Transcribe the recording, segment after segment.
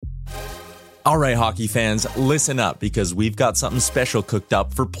All right, hockey fans, listen up because we've got something special cooked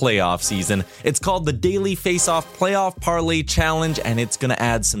up for playoff season. It's called the Daily Face-Off Playoff Parlay Challenge, and it's going to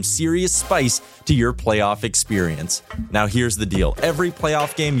add some serious spice to your playoff experience. Now, here's the deal. Every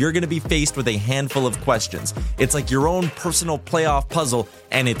playoff game, you're going to be faced with a handful of questions. It's like your own personal playoff puzzle,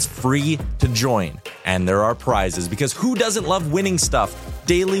 and it's free to join. And there are prizes, because who doesn't love winning stuff?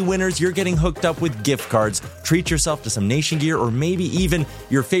 Daily winners, you're getting hooked up with gift cards. Treat yourself to some Nation gear or maybe even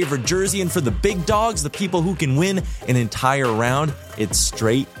your favorite jersey. And for the big dogs, the people who can win an entire round, it's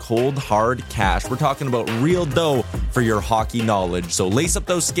straight, cold, hard cash. We're talking about real dough for your hockey knowledge. So lace up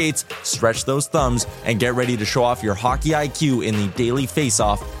those skates, stretch those thumbs, and get ready to show off your hockey IQ in the Daily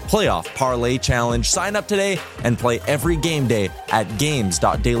Face-Off Playoff Parlay Challenge. Sign up today and play every game day at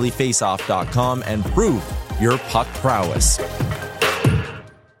games.dailyfaceoff.com and prove your puck prowess.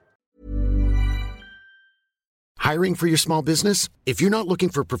 Hiring for your small business? If you're not looking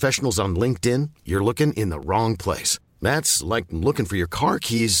for professionals on LinkedIn, you're looking in the wrong place. That's like looking for your car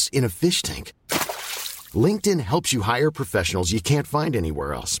keys in a fish tank. LinkedIn helps you hire professionals you can't find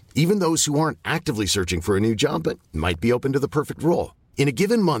anywhere else, even those who aren't actively searching for a new job but might be open to the perfect role. In a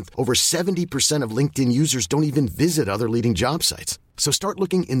given month, over 70% of LinkedIn users don't even visit other leading job sites. So start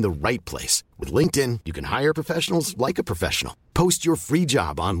looking in the right place. With LinkedIn, you can hire professionals like a professional. Post your free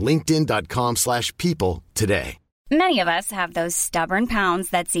job on linkedin.com/people today. Many of us have those stubborn pounds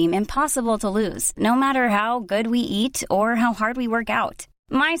that seem impossible to lose, no matter how good we eat or how hard we work out.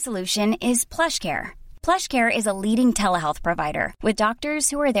 My solution is PlushCare. PlushCare is a leading telehealth provider with doctors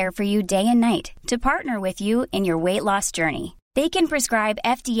who are there for you day and night to partner with you in your weight loss journey. They can prescribe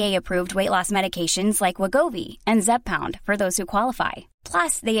FDA-approved weight loss medications like Wegovy and Zepbound for those who qualify.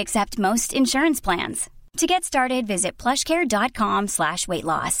 Plus, they accept most insurance plans. To get started, visit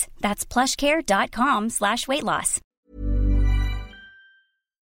plushcare.com/weightloss. That's plushcare.com/weightloss.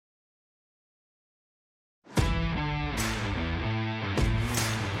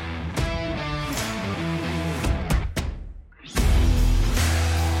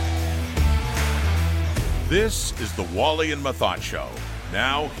 This is the Wally and Methot Show.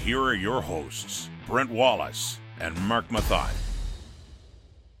 Now, here are your hosts, Brent Wallace and Mark Methot.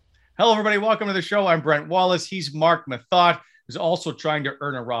 Hello, everybody. Welcome to the show. I'm Brent Wallace. He's Mark Methot, who's also trying to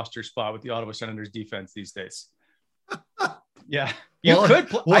earn a roster spot with the Ottawa Senators defense these days. Yeah,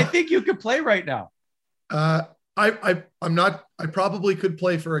 I think you could play right now. I'm not. I probably could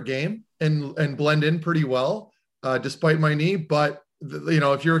play for a game and blend in pretty well, despite my knee. But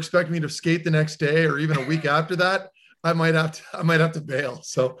if you're expecting me to skate the next day or even a week after that, I might have to bail.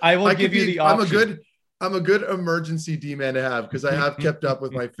 So I will give you the option. I'm a good emergency D-man to have because I have kept up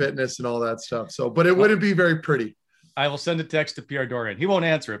with my fitness and all that stuff. So, but it wouldn't be very pretty. I will send a text to Pierre Dorian. He won't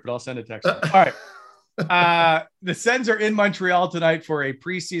answer it, but I'll send a text. All right. The Sens are in Montreal tonight for a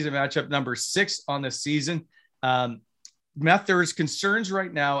preseason matchup number 6 on the season. There's concerns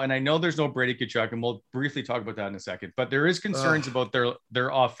right now, and I know there's no Brady Tkachuk, and we'll briefly talk about that in a second, but there is concerns about their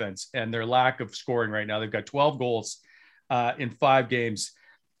offense and their lack of scoring right now. They've got 12 goals in 5 games.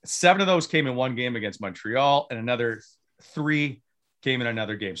 7 of those came in one game against Montreal, and another 3 came in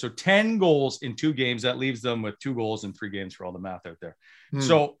another game. So 10 goals in 2 games. That leaves them with 2 goals in 3 games for all the math out there.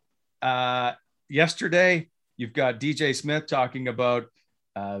 So yesterday, you've got DJ Smith talking about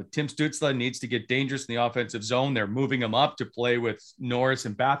Tim Stützle needs to get dangerous in the offensive zone. They're moving him up to play with Norris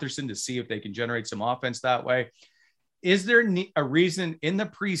and Batherson to see if they can generate some offense that way. Is there a reason in the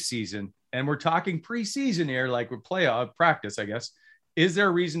preseason, and we're talking preseason here, like we're playoff practice, I guess, is there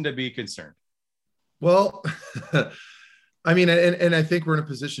a reason to be concerned? Well, I mean, and I think we're in a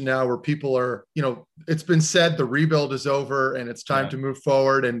position now where people are, it's been said the rebuild is over and it's time to move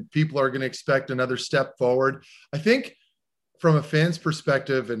forward and people are going to expect another step forward. I think from a fan's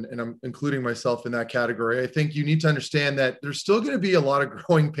perspective, and I'm including myself in that category, I think you need to understand that there's still going to be a lot of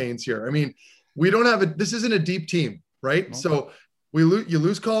growing pains here. I mean, this isn't a deep team, right? Okay. So you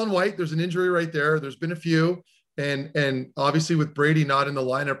lose Colin White. There's an injury right there. There's been a few. And obviously with Brady not in the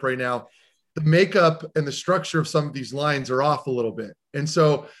lineup right now, the makeup and the structure of some of these lines are off a little bit. And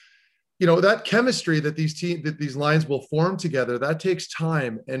so, that chemistry that these lines will form together, that takes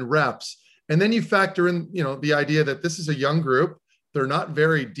time and reps. And then you factor in, the idea that this is a young group. They're not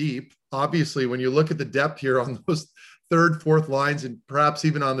very deep. Obviously, when you look at the depth here on those 3rd, 4th lines, and perhaps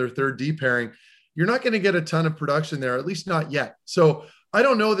even on their 3rd D pairing, you're not going to get a ton of production there, at least not yet. So I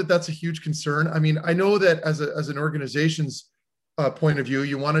don't know that that's a huge concern. I mean, I know that as an organization's point of view,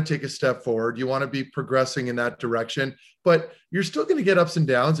 you want to take a step forward. You want to be progressing in that direction, but you're still going to get ups and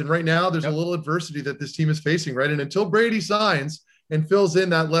downs. And right now there's a little adversity that this team is facing, right? And until Brady signs and fills in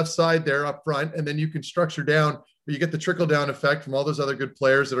that left side there up front, and then you can structure down you get the trickle down effect from all those other good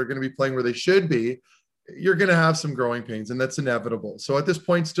players that are going to be playing where they should be, you're going to have some growing pains, and that's inevitable. So at this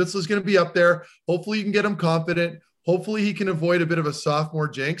point, Stützle's going to be up there. Hopefully you can get him confident. Hopefully he can avoid a bit of a sophomore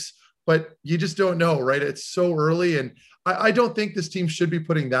jinx, but you just don't know, right? It's so early. And I don't think this team should be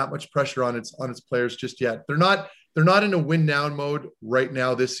putting that much pressure on its players just yet. They're not in a win now mode right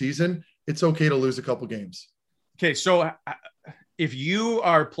now this season. It's okay to lose a couple games. Okay. So if you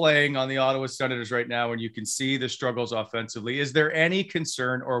are playing on the Ottawa Senators right now and you can see the struggles offensively, is there any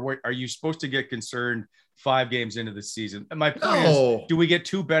concern, or are you supposed to get concerned 5 games into the season? And my point is, do we get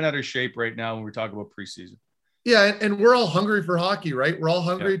too bent out of shape right now when we're talking about preseason? Yeah, and we're all hungry for hockey, right? We're all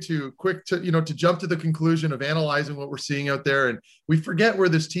hungry to jump to the conclusion of analyzing what we're seeing out there, and we forget where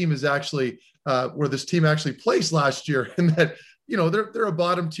this team actually placed last year, and that they're a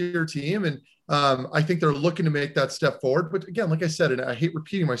bottom tier team, and I think they're looking to make that step forward. But again, like I said, and I hate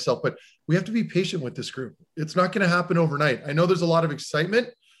repeating myself, but we have to be patient with this group. It's not going to happen overnight. I know there's a lot of excitement,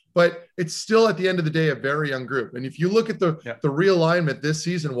 but it's still at the end of the day a very young group. And if you look at the realignment this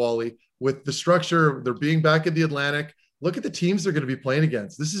season, Wally, with the structure, they're being back at the Atlantic. Look at the teams they're going to be playing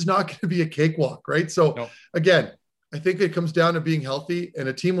against. This is not going to be a cakewalk, right? So again, I think it comes down to being healthy, and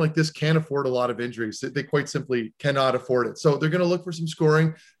a team like this can't afford a lot of injuries. They quite simply cannot afford it. So they're going to look for some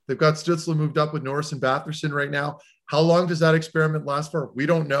scoring. They've got Stützle moved up with Norris and Batherson right now. How long does that experiment last for? We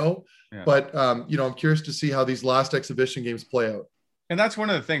don't know, but I'm curious to see how these last exhibition games play out. And that's one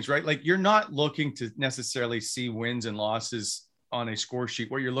of the things, right? Like, you're not looking to necessarily see wins and losses on a score sheet.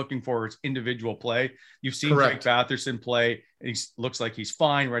 What you're looking for is individual play. You've seen Jake Batherson play. He looks like he's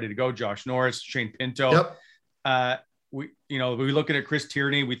fine, ready to go. Josh Norris, Shane Pinto. We looking at Chris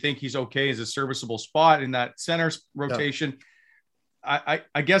Tierney. We think he's okay as a serviceable spot in that center rotation.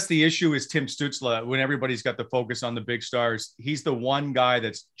 I guess the issue is Tim Stützle. When everybody's got the focus on the big stars, he's the one guy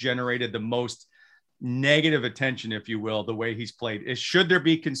that's generated the most negative attention, if you will, the way he's played. Should there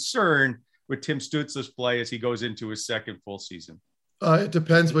be concern with Tim Stützle's play as he goes into his second full season? It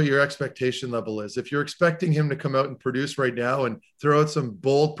depends what your expectation level is. If you're expecting him to come out and produce right now and throw out some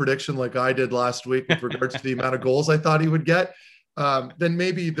bold prediction like I did last week with regards to the amount of goals I thought he would get, then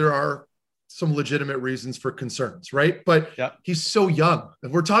maybe there are some legitimate reasons for concerns, right? But he's so young.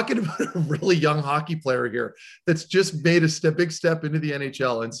 And we're talking about a really young hockey player here that's just made a big step into the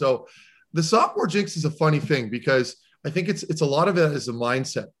NHL. And so the sophomore jinx is a funny thing, because I think it's a lot of it is a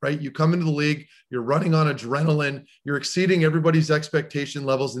mindset, right? You come into the league, you're running on adrenaline, you're exceeding everybody's expectation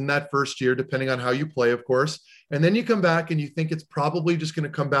levels in that first year, depending on how you play, of course. And then you come back and you think it's probably just going to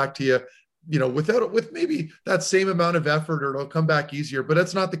come back to you, with maybe that same amount of effort, or it'll come back easier, but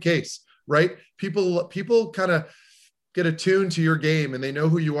that's not the case, right? People kind of get attuned to your game, and they know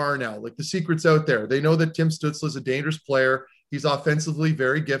who you are now. Like, the secret's out there. They know that Tim Stützle is a dangerous player. He's offensively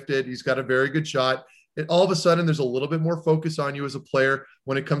very gifted. He's got a very good shot. And all of a sudden, there's a little bit more focus on you as a player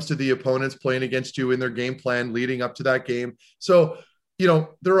when it comes to the opponents playing against you in their game plan leading up to that game. So,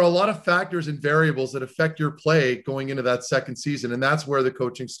 there are a lot of factors and variables that affect your play going into that second season. And that's where the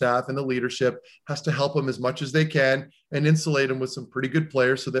coaching staff and the leadership has to help him as much as they can and insulate him with some pretty good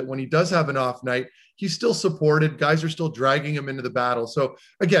players, so that when he does have an off night, he's still supported. Guys are still dragging him into the battle. So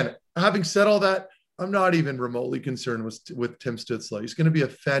again, having said all that, I'm not even remotely concerned with Tim Stützle. He's going to be a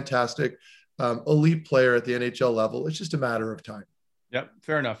fantastic elite player at the NHL level. It's just a matter of time. Yep,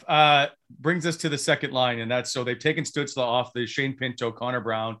 fair enough. Brings us to the second line, and that's, so they've taken Stützle off the Shane Pinto, Connor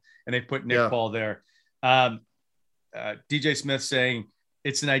Brown, and they put Nick Paul there. DJ Smith saying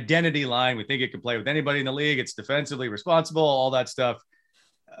it's an identity line. We think it can play with anybody in the league. It's defensively responsible, all that stuff.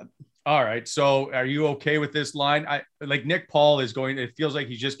 All right. So are you okay with this line? Like, Nick Paul is going, it feels like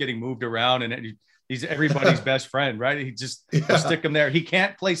he's just getting moved around, and he's everybody's best friend, right? He just stick him there. He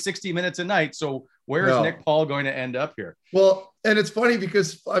can't play 60 minutes a night. So where is Nick Paul going to end up here? Well, and it's funny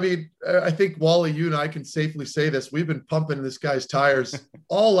because, I think, Wally, you and I can safely say this. We've been pumping this guy's tires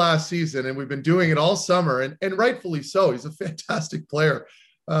all last season, and we've been doing it all summer, and rightfully so. He's a fantastic player.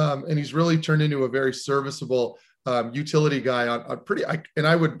 And he's really turned into a very serviceable utility guy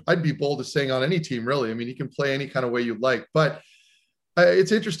I'd be bold as saying on any team, really. I mean, he can play any kind of way you'd like, but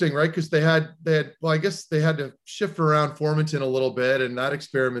it's interesting, right? Because I guess they had to shift around Formanton a little bit, and that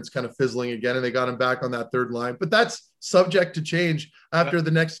experiment's kind of fizzling again, and they got him back on that third line. But that's subject to change after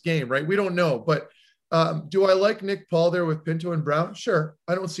the next game, right? We don't know. But do I like Nick Paul there with Pinto and Brown? Sure.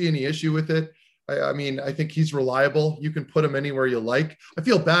 I don't see any issue with it. I think he's reliable. You can put him anywhere you like. I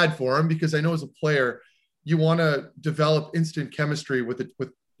feel bad for him because I know as a player, you want to develop instant chemistry with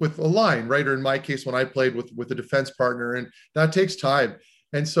a line, right? Or in my case, when I played with a defense partner, and that takes time.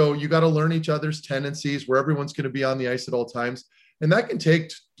 And so you got to learn each other's tendencies, where everyone's going to be on the ice at all times. And that can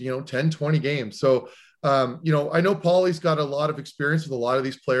take, 10, 20 games. So I know Paulie's got a lot of experience with a lot of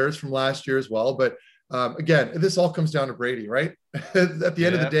these players from last year as well, but again, this all comes down to Brady, right? At the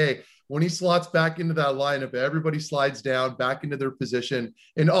end of the day, when he slots back into that lineup, everybody slides down back into their position,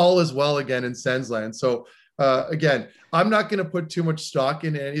 and all is well again in Sens land. So again, I'm not going to put too much stock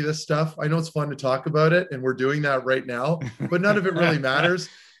into any of this stuff. I know it's fun to talk about it, and we're doing that right now, but none of it really matters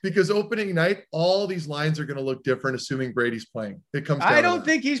because opening night, all these lines are going to look different, assuming Brady's playing. It comes down I don't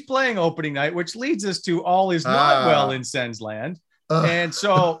think he's playing opening night, which leads us to all is not well in Sens land. And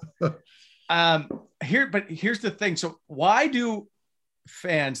so here's the thing. So why do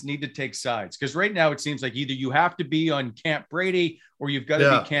fans need to take sides? Because right now it seems like either you have to be on Camp Brady or you've got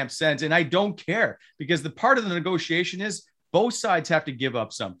to be Camp Sens. And I don't care, because the part of the negotiation is both sides have to give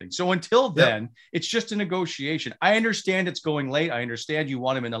up something. So until then, it's just a negotiation. I understand it's going late. I understand you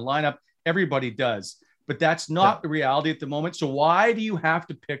want him in the lineup. Everybody does. But that's not the reality at the moment. So why do you have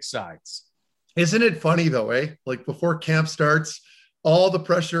to pick sides? Isn't it funny though, eh? Like before camp starts, all the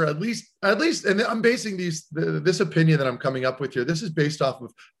pressure, at least, and I'm basing this opinion that I'm coming up with here. This is based off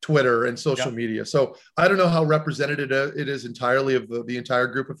of Twitter and social media. So I don't know how representative it is entirely of the entire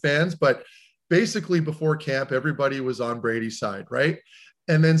group of fans, but basically before camp, everybody was on Brady's side, right?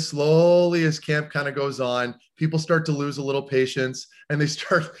 And then slowly as camp kind of goes on, people start to lose a little patience, and they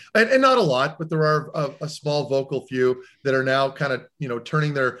start, and not a lot, but there are a small vocal few that are now kind of,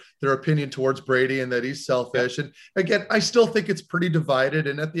 turning their opinion towards Brady and that he's selfish. And again, I still think it's pretty divided.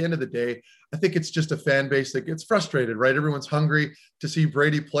 And at the end of the day, I think it's just a fan base that gets frustrated, right? Everyone's hungry to see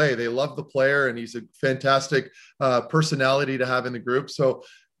Brady play. They love the player, and he's a fantastic personality to have in the group. So,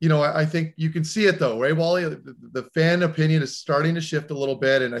 I think you can see it though, right, Wally? The fan opinion is starting to shift a little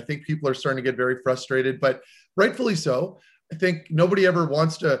bit, and I think people are starting to get very frustrated, but rightfully so. I think nobody ever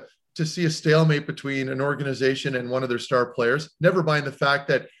wants to see a stalemate between an organization and one of their star players, never mind the fact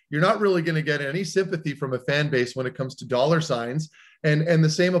that you're not really going to get any sympathy from a fan base when it comes to dollar signs. And the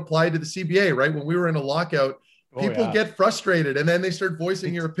same applied to the CBA, right? When we were in a lockout, people get frustrated, and then they start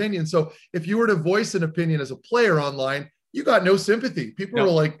voicing your opinion. So if you were to voice an opinion as a player online, you got no sympathy. People were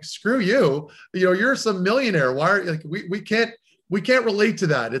like, screw you. You're some millionaire. Why are we can't relate to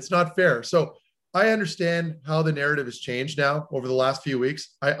that. It's not fair. So I understand how the narrative has changed now over the last few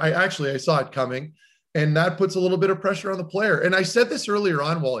weeks. I saw it coming, and that puts a little bit of pressure on the player. And I said this earlier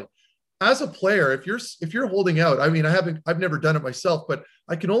on, Wally, as a player, if you're holding out, I mean, I've never done it myself, but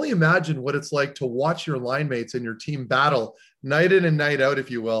I can only imagine what it's like to watch your line mates and your team battle night in and night out,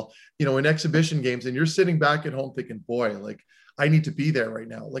 if you will, in exhibition games. And you're sitting back at home thinking, boy, like I need to be there right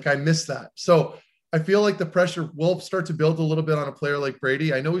now. Like I miss that. So I feel like the pressure will start to build a little bit on a player like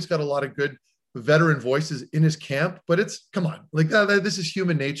Brady. I know he's got a lot of good veteran voices in his camp, but come on, like this is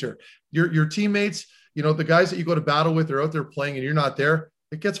human nature. Your teammates, the guys that you go to battle with are out there playing and you're not there.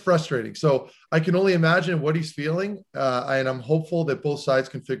 It gets frustrating. So I can only imagine what he's feeling. And I'm hopeful that both sides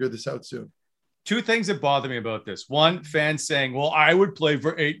can figure this out soon. Two things that bother me about this. One, fans saying, well, I would play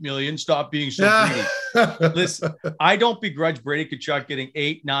for 8 million. Stop being so greedy. Listen, I don't begrudge Brady Tkachuk getting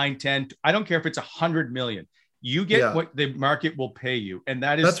 8, 9, 10. I don't care if it's 100 million. You get what the market will pay you. And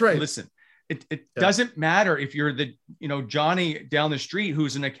that's right. Listen, it doesn't matter if you're the, Johnny down the street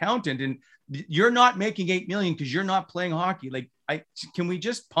who's an accountant and you're not making 8 million because you're not playing hockey. Like, can we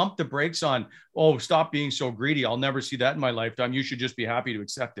just pump the brakes on, stop being so greedy. I'll never see that in my lifetime. You should just be happy to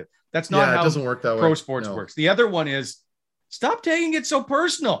accept it. That's not how it doesn't work that pro sports works. The other one is stop taking it so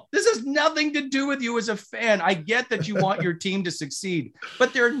personal. This has nothing to do with you as a fan. I get that you want your team to succeed,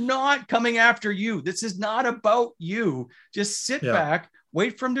 but they're not coming after you. This is not about you. Just sit back,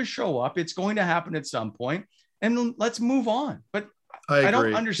 wait for them to show up. It's going to happen at some point, and let's move on. But I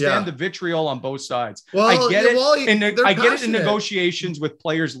don't understand the vitriol on both sides. Well, I get it. I get it in negotiations with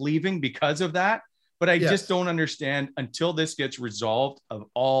players leaving because of that, but I just don't understand until this gets resolved of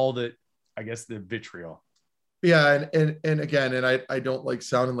all the vitriol. Yeah. And again, I don't like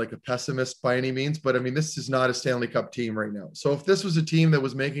sounding like a pessimist by any means, but I mean, this is not a Stanley Cup team right now. So if this was a team that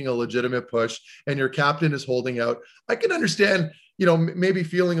was making a legitimate push and your captain is holding out, I can understand, maybe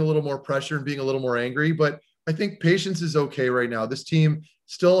feeling a little more pressure and being a little more angry, but I think patience is okay right now. This team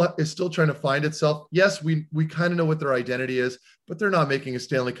is still trying to find itself. Yes, we kind of know what their identity is, but they're not making a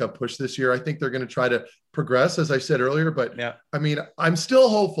Stanley Cup push this year. I think they're going to try to progress, as I said earlier, but I mean, I'm still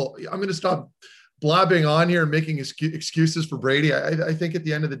hopeful. I'm going to stop blabbing on here and making excuses for Brady. I think at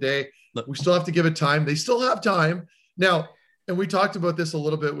the end of the day, we still have to give it time. They still have time now. And we talked about this a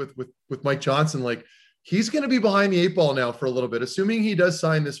little bit with Mike Johnson. Like, he's going to be behind the 8 ball now for a little bit, assuming he does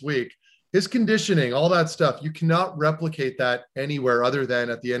sign this week. His conditioning, all that stuff, you cannot replicate that anywhere other than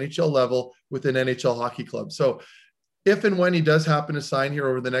at the NHL level with an NHL hockey club. So if and when he does happen to sign here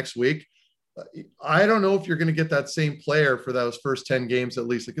over the next week, I don't know if you're going to get that same player for those first 10 games, at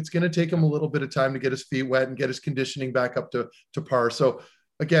least. Like, it's going to take him a little bit of time to get his feet wet and get his conditioning back up to par. So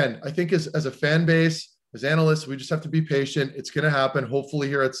again, I think as a fan base, as analysts, we just have to be patient. It's going to happen, hopefully,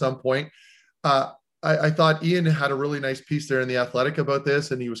 here at some point. I thought Ian had a really nice piece there in The Athletic about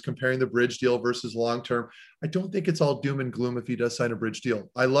this, and he was comparing the bridge deal versus long-term. I don't think it's all doom and gloom if he does sign a bridge deal.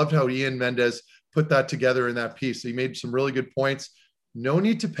 I loved how Ian Mendez put that together in that piece. He made some really good points. No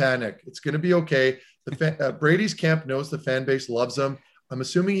need to panic. It's going to be okay. Brady's camp knows the fan base loves him. I'm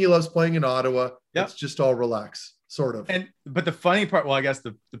assuming he loves playing in Ottawa. Yep. It's just all relax, sort of. But the funny part, well, I guess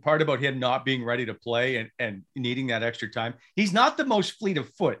the part about him not being ready to play and needing that extra time, he's not the most fleet of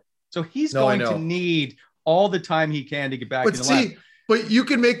foot. So he's going to need all the time he can to get back in the lab. But you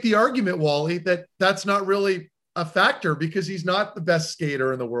can make the argument, Wally, that that's not really a factor because he's not the best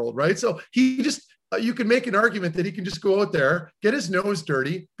skater in the world, right? So you can make an argument that he can just go out there, get his nose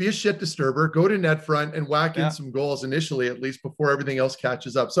dirty, be a shit disturber, go to net front and whack in some goals initially, at least before everything else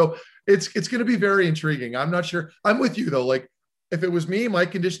catches up. So it's going to be very intriguing. I'm not sure. I'm with you though. Like, if it was me, my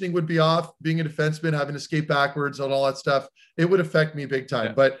conditioning would be off. Being a defenseman, having to skate backwards and all that stuff, it would affect me big time.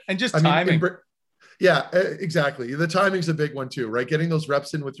 Yeah. But timing. Exactly. The timing's a big one too, right? Getting those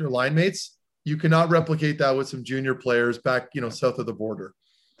reps in with your line mates. You cannot replicate that with some junior players back, south of the border.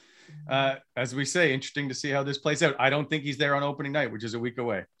 As we say, interesting to see how this plays out. I don't think he's there on opening night, which is a week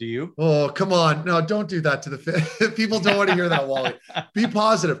away. Do you? Oh, come on. No, don't do that to the people. Don't want to hear that, Wally. Be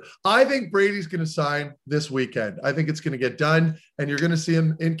positive. I think Brady's going to sign this weekend. I think it's going to get done, and you're going to see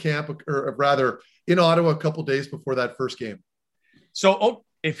him in camp, or rather in Ottawa, a couple days before that first game. So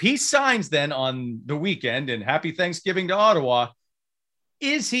if he signs then on the weekend, and happy Thanksgiving to Ottawa,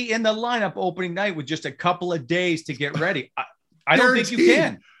 is he in the lineup opening night with just a couple of days to get ready? I don't think you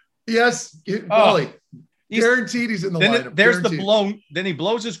can. Yes, Wally. Guaranteed he's in the lineup. There's guaranteed. The blown. Then he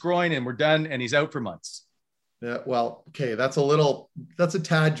blows his groin and we're done, and he's out for months. Yeah, well, okay, that's a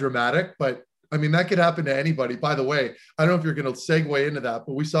tad dramatic, but I mean, that could happen to anybody. By the way, I don't know if you're going to segue into that,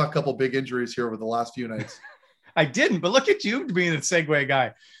 but we saw a couple big injuries here over the last few nights. I didn't, but look at you being the segue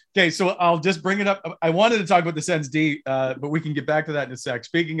guy. Okay, so I'll just bring it up. I wanted to talk about the Sens D, but we can get back to that in a sec.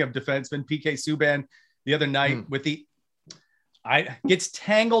 Speaking of defensemen, PK Subban the other night with the gets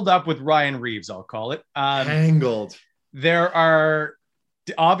tangled up with Ryan Reeves, I'll call it. Tangled. There are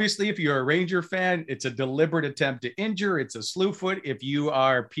obviously, if you're a Ranger fan, it's a deliberate attempt to injure. It's a slew foot. If you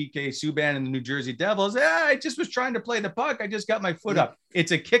are PK Subban and the New Jersey Devils, I just was trying to play the puck. I just got my foot up.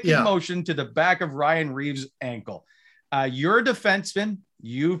 It's a kicking motion to the back of Ryan Reeves' ankle. You're a defenseman.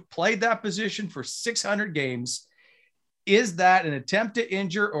 You've played that position for 600 games. Is that an attempt to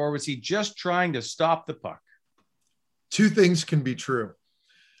injure, or was he just trying to stop the puck? Two things can be true.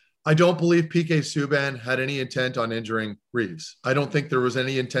 I don't believe PK Subban had any intent on injuring Reeves. I don't think there was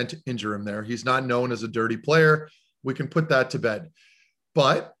any intent to injure him there. He's not known as a dirty player. We can put that to bed.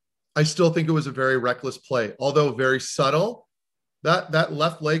 But I still think it was a very reckless play, although very subtle. That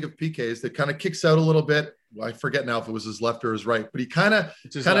left leg of PK's that kind of kicks out a little bit. I forget now if it was his left or his right, but he kind of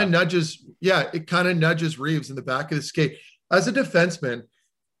nudges. Yeah, it kind of nudges Reeves in the back of the skate. As a defenseman,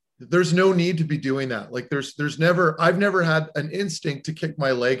 there's no need to be doing that. Like I've never had an instinct to kick my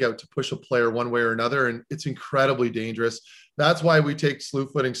leg out to push a player one way or another. And it's incredibly dangerous. That's why we take slew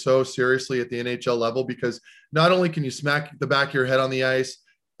footing so seriously at the NHL level, because not only can you smack the back of your head on the ice,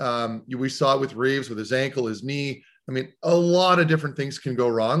 we saw it with Reeves, with his ankle, his knee. I mean, a lot of different things can go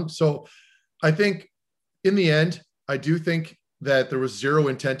wrong. So I think in the end, I do think that there was zero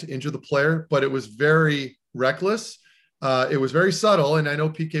intent to injure the player, but it was very reckless. It was very subtle, and I know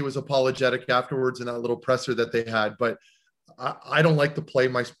PK was apologetic afterwards in that little presser that they had, but I don't like the play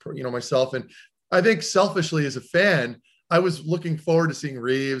myself. And I think selfishly as a fan, I was looking forward to seeing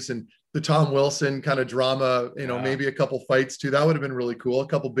Reeves and the Tom Wilson kind of drama, maybe a couple fights too. That would have been really cool. A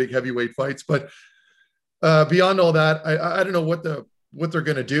couple big heavyweight fights, but beyond all that, I don't know what they're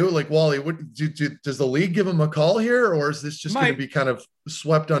going to do. Like, Wally, does the league give him a call here, or is this just going to be kind of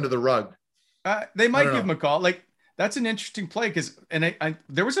swept under the rug? They might give him a call. Like, that's an interesting play because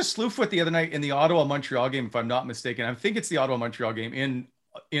there was a slew foot the other night in the Ottawa-Montreal game, if I'm not mistaken. I think it's the Ottawa-Montreal game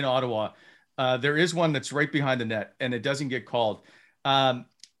in Ottawa. There is one that's right behind the net, and it doesn't get called. I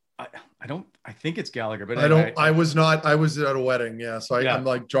think it's Gallagher, but I was at a wedding. Yeah. So I'm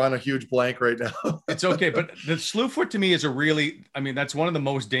like drawing a huge blank right now. It's okay. But the slew foot to me is that's one of the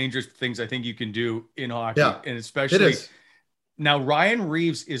most dangerous things I think you can do in hockey. Yeah, and especially now Ryan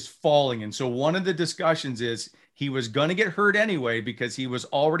Reeves is falling. And so one of the discussions is he was going to get hurt anyway, because he was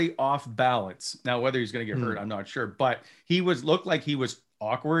already off balance. Now, whether he's going to get hurt, I'm not sure, but looked like he was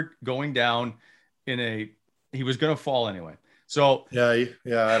awkward going down he was going to fall anyway. So I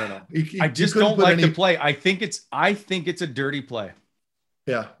don't know. I just don't like the play. I think it's a dirty play.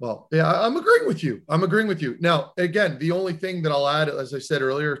 Yeah, well, yeah, I'm agreeing with you. Now, again, the only thing that I'll add, as I said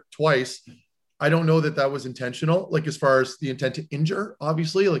earlier, twice, I don't know that was intentional, like as far as the intent to injure,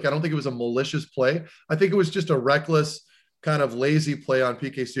 obviously. Like, I don't think it was a malicious play. I think it was just a reckless, kind of lazy play on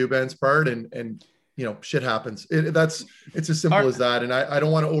PK Subban's part, and shit happens. It's as simple as that. And I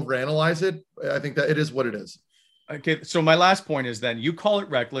don't want to overanalyze it. I think that it is what it is. Okay, so my last point is then you call it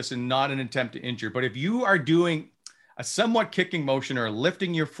reckless and not an attempt to injure. But if you are doing a somewhat kicking motion or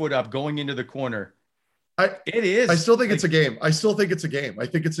lifting your foot up going into the corner, it is. I still think it's a game. I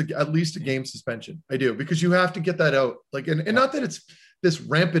think it's at least a game suspension. I do, because you have to get that out. Like, and not that it's this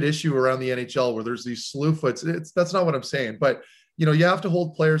rampant issue around the NHL where there's these slew foots. That's not what I'm saying. But, you have to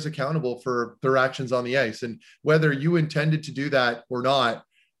hold players accountable for their actions on the ice. And whether you intended to do that or not,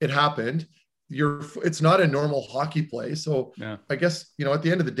 it happened. It's not a normal hockey play. So I guess, at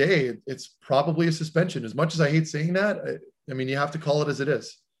the end of the day, it's probably a suspension. As much as I hate saying that, I mean, you have to call it as it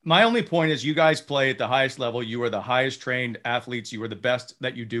is. My only point is you guys play at the highest level. You are the highest trained athletes. You are the best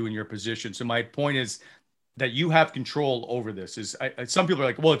that you do in your position. So my point is that you have control over this. Some people are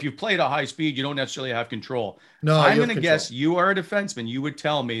like, well, if you play at a high speed, you don't necessarily have control. No, I'm going to guess you are a defenseman. You would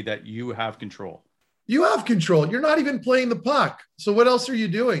tell me that you have control. You have control. You're not even playing the puck. So what else are you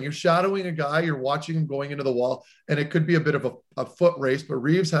doing? You're shadowing a guy. You're watching him going into the wall, and it could be a bit of a foot race, but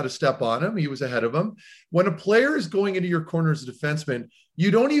Reeves had a step on him. He was ahead of him. When a player is going into your corner as a defenseman, you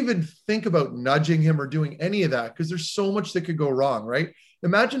don't even think about nudging him or doing any of that, because there's so much that could go wrong, right?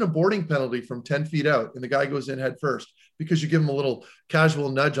 Imagine a boarding penalty from 10 feet out and the guy goes in head first because you give him a little casual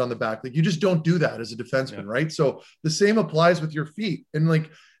nudge on the back. Like, you just don't do that as a defenseman, right? So the same applies with your feet. And like,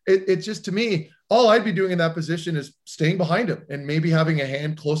 it's just, to me, all I'd be doing in that position is staying behind him and maybe having a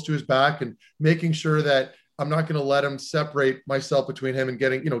hand close to his back and making sure that I'm not going to let him separate myself between him and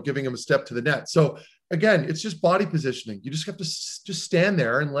giving him a step to the net. So again, it's just body positioning. You just have to just stand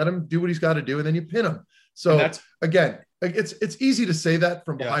there and let him do what he's got to do, and then you pin him. So again, it's easy to say that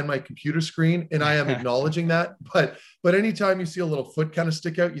from behind my computer screen, and I am acknowledging that. But anytime you see a little foot kind of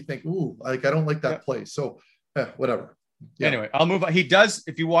stick out, you think, ooh, like, I don't like that play. So whatever. Yeah. Anyway, I'll move on. He does,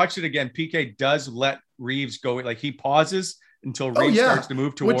 if you watch it again, PK does let Reeves go. Like, he pauses until Reeves starts to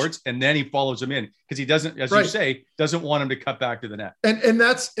move towards, and then he follows him in, because he doesn't, as you say, doesn't want him to cut back to the net. And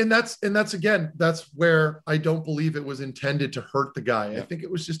that's again, that's where I don't believe it was intended to hurt the guy. I think it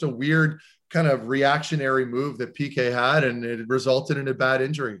was just a weird kind of reactionary move that PK had, and it resulted in a bad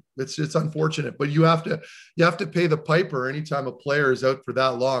injury. It's unfortunate, but you have to pay the piper anytime a player is out for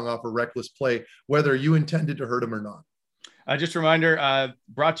that long off a reckless play, whether you intended to hurt him or not. Just a reminder,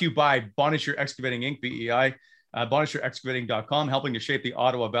 brought to you by Bonisher Excavating Inc., BEI, BonisherExcavating.com, helping to shape the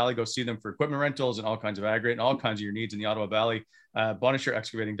Ottawa Valley. Go see them for equipment rentals and all kinds of aggregate and all kinds of your needs in the Ottawa Valley.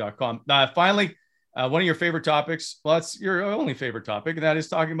 BonisherExcavating.com. Finally, one of your favorite topics, well, it's your only favorite topic, and that is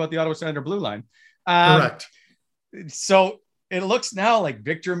talking about the Ottawa Senator Blue Line. Correct. So it looks now like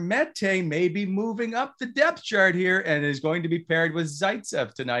Victor Methot may be moving up the depth chart here and is going to be paired with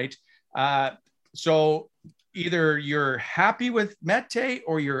Zaitsev tonight. So either you're happy with Methot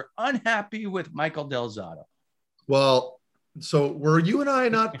or you're unhappy with Michael Del Zotto. Well, so were you and I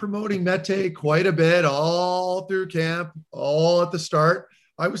not promoting Methot quite a bit all through camp, all at the start?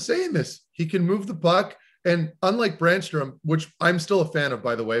 I was saying this. He can move the puck. And unlike Brandstrom, which I'm still a fan of,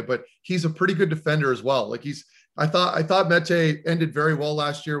 by the way, but he's a pretty good defender as well. Like, I thought Methot ended very well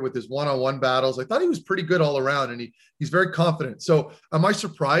last year with his one-on-one battles. I thought he was pretty good all around, and he's very confident. So am I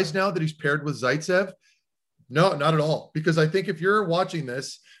surprised now that he's paired with Zaitsev? No, not at all. Because I think if you're watching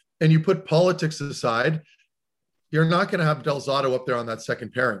this and you put politics aside, you're not going to have Del Zotto up there on that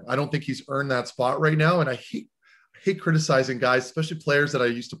second pairing. I don't think he's earned that spot right now. And I hate criticizing guys, especially players that I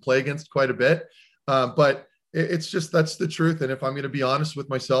used to play against quite a bit. But it's just, that's the truth. And if I'm going to be honest with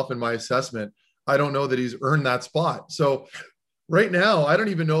myself in my assessment, I don't know that he's earned that spot. So right now, I don't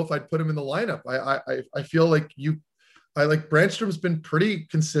even know if I'd put him in the lineup. I feel like Brandstrom's been pretty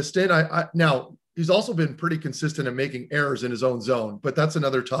consistent. Now he's also been pretty consistent at making errors in his own zone, but that's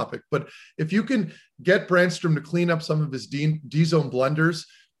another topic. But if you can get Brandstrom to clean up some of his D-zone blunders,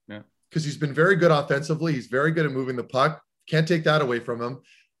 because he's been very good offensively, he's very good at moving the puck. Can't take that away from him.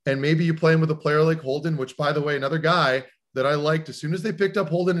 And maybe you play him with a player like Holden, which, by the way, another guy that I liked. As soon as they picked up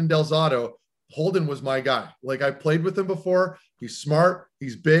Holden and Del Zotto, Holden was my guy. Like, I played with him before. He's smart.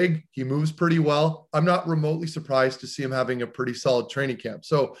 He's big. He moves pretty well. I'm not remotely surprised to see him having a pretty solid training camp.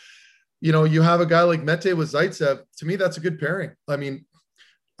 So, you have a guy like Methot with Zaitsev. To me, that's a good pairing. I mean,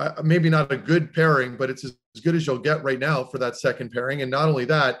 maybe not a good pairing, but it's as good as you'll get right now for that second pairing. And not only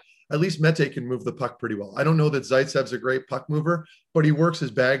that, at least Methot can move the puck pretty well. I don't know that Zaitsev's a great puck mover, but he works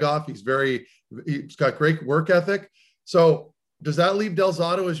his bag off. He's got great work ethic. So does that leave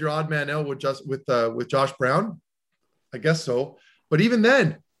Delzato as your odd man out with Josh Brown? I guess so. But even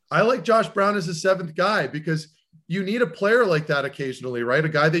then, I like Josh Brown as a seventh guy because you need a player like that occasionally, right? A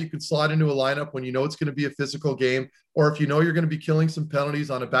guy that you can slot into a lineup when you know it's going to be a physical game, or if you know you're going to be killing some penalties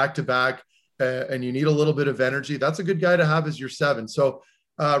on a back-to-back and you need a little bit of energy. That's a good guy to have as your seven. So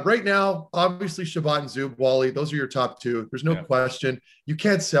right now, obviously Shabbat and Zub, Wally, those are your top two. There's no question. You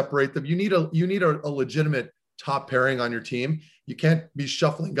can't separate them. You need a legitimate top pairing on your team. You can't be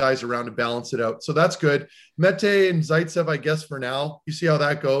shuffling guys around to balance it out. So that's good. Mete and Zaitsev, I guess for now, you see how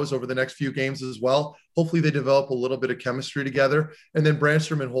that goes over the next few games as well. Hopefully they develop a little bit of chemistry together. And then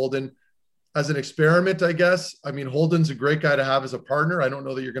Brandstrom and Holden as an experiment, I guess. I mean, Holden's a great guy to have as a partner. I don't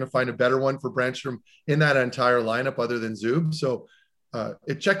know that you're going to find a better one for Brandstrom in that entire lineup other than Zub. So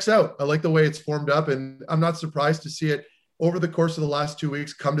it checks out. I like the way it's formed up, and I'm not surprised to see it over the course of the last 2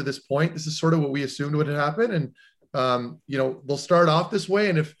 weeks come to this point. This is sort of what we assumed would happen. And, they'll start off this way.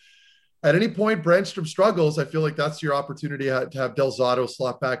 And if at any point Brandstrom struggles, I feel like that's your opportunity to have Delzato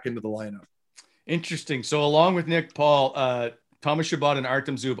slot back into the lineup. Interesting. So along with Nick Paul, Thomas Chabot and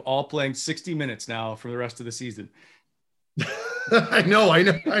Artem Zub all playing 60 minutes now for the rest of the season. I know.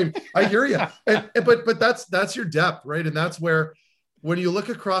 I hear you. But that's your depth, right? And that's where, when you look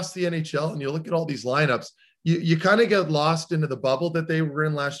across the NHL and you look at all these lineups, you kind of get lost into the bubble that they were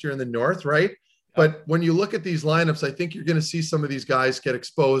in last year in the North, right? But when you look at these lineups, I think you're going to see some of these guys get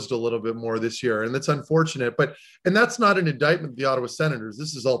exposed a little bit more this year. And that's unfortunate. And that's not an indictment of the Ottawa Senators.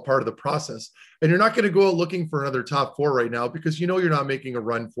 This is all part of the process. And you're not going to go out looking for another top four right now because you're not making a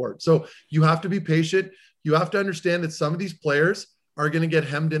run for it. So you have to be patient. You have to understand that some of these players are going to get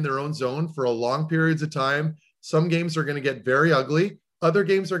hemmed in their own zone for a long periods of time. Some games are going to get very ugly. Other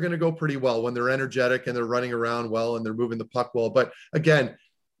games are going to go pretty well when they're energetic and they're running around well and they're moving the puck well. But again,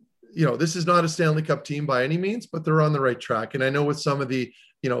 this is not a Stanley Cup team by any means, but they're on the right track. And I know with some of the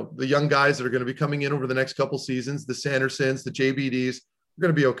young guys that are going to be coming in over the next couple seasons, the Sandersons, the JBDs, are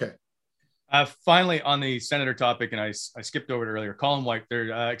going to be okay. Finally, on the Senator topic, and I skipped over it earlier, Colin White,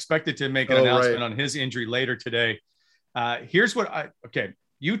 they're expected to make an announcement on his injury later today. Here's what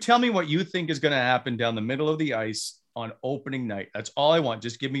you tell me what you think is going to happen down the middle of the ice on opening night. That's all I want.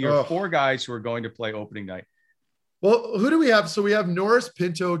 Just give me your four guys who are going to play opening night. Well, who do we have? So we have Norris,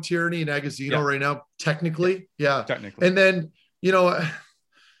 Pinto, Tierney, and Agazino right now, technically. Yeah. Technically. And then,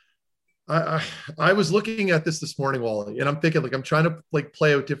 I was looking at this morning, Wally, and I'm thinking, I'm trying to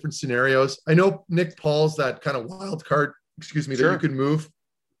play out different scenarios. I know Nick Paul's that kind of wild card, that you could move.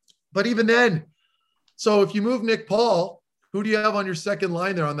 But even then, so if you move Nick Paul, who do you have on your second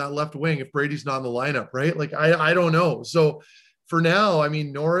line there on that left wing if Brady's not in the lineup, right? I don't know. So for now, I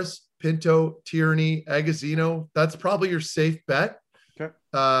mean, Norris, Pinto, Tierney, Agazino, that's probably your safe bet. Okay.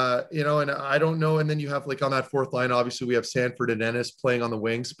 And I don't know. And then you have on that fourth line, obviously we have Sanford and Ennis playing on the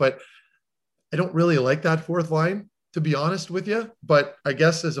wings, but I don't really like that fourth line, to be honest with you. But I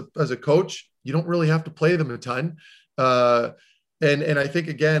guess as a coach, you don't really have to play them a ton. And I think,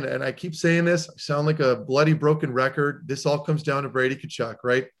 again, and I keep saying this, I sound like a bloody broken record. This all comes down to Brady Tkachuk,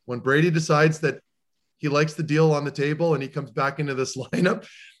 right? When Brady decides that he likes the deal on the table and he comes back into this lineup,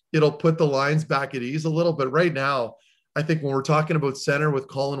 it'll put the lines back at ease a little. But right now, I think when we're talking about center with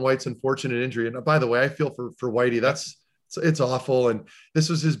Colin White's unfortunate injury, and by the way, I feel for Whitey, it's awful. And this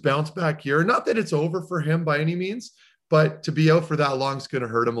was his bounce back year. Not that it's over for him by any means, but to be out for that long is going to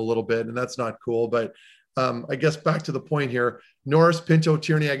hurt him a little bit. And that's not cool. But I guess back to the point here, Norris, Pinto,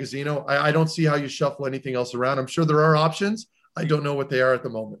 Tierney, Agazino, I don't see how you shuffle anything else around. I'm sure there are options. I don't know what they are at the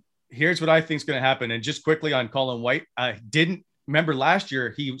moment. Here's what I think is going to happen. And just quickly on Colin White, remember last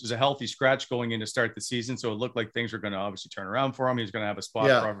year, he was a healthy scratch going in to start the season. So it looked like things were going to obviously turn around for him. He's going to have a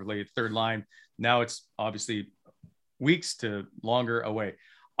spot probably at third line. Now it's obviously weeks to longer away.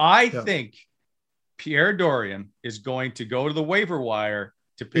 I think Pierre Dorion is going to go to the waiver wire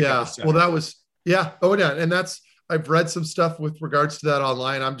to pick up a center. Well, that was, and I've read some stuff with regards to that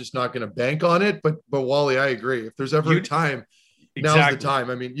online. I'm just not going to bank on it, but Wally, I agree. If there's ever a time, now's the time.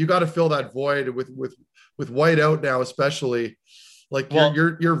 I mean, you got to fill that void with White out now, especially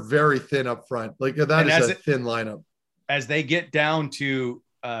you're very thin up front. That is a thin lineup. As they get down to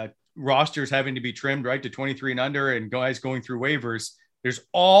rosters having to be trimmed right to 23 and under and guys going through waivers, there's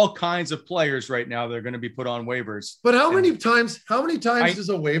all kinds of players right now that are going to be put on waivers. But how many times does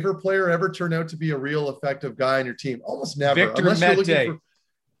a waiver player ever turn out to be a real effective guy on your team? Almost never. Victor Mete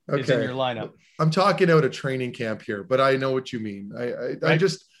is in your lineup. I'm talking out a training camp here, but I know what you mean. I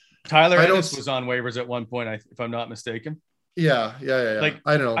just Tyler Ennis was on waivers at one point, if I'm not mistaken. Like,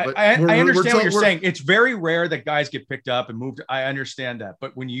 I don't know, but I understand what you're saying. It's very rare that guys get picked up and moved. I understand that.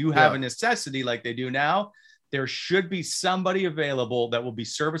 But when you have a necessity like they do now, there should be somebody available that will be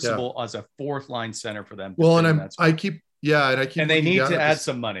serviceable as a fourth line center for them. Well, and they need to add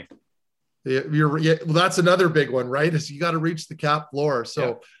some money. Well, that's another big one, right? Is you got to reach the cap floor.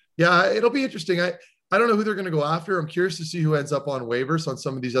 So it'll be interesting. I don't know who they're going to go after. I'm curious to see who ends up on waivers on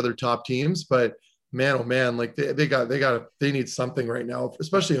some of these other top teams, but man, oh man, like they need something right now,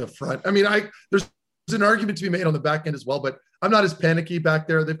 especially in the front. I mean, there's an argument to be made on the back end as well, but I'm not as panicky back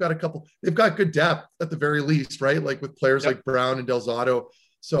there. They've got good depth at the very least, right? Like with players like Brown and Del Zotto.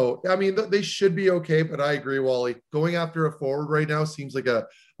 So, I mean, they should be okay, but I agree, Wally. Going after a forward right now seems like a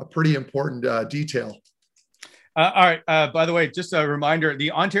pretty important detail. All right. By the way, just a reminder,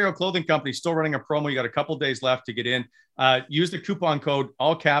 the Ontario Clothing Company is still running a promo. You got a couple days left to get in. Use the coupon code,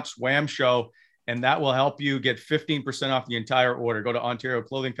 all caps, Wham Show, and that will help you get 15% off the entire order. Go to Ontario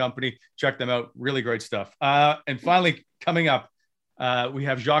Clothing Company. Check them out. Really great stuff. And finally, coming up, we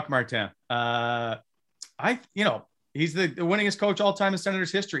have Jacques Martin. He's the winningest coach all time in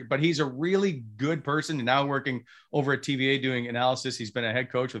Senators history, but he's a really good person and now working over at TVA doing analysis. He's been a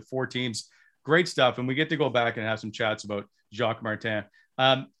head coach with 4 teams. Great stuff. And we get to go back and have some chats about Jacques Martin.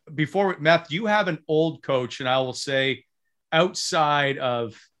 Before, Meth, you have an old coach, and I will say outside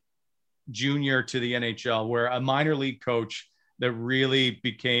of junior to the NHL, where a minor league coach that really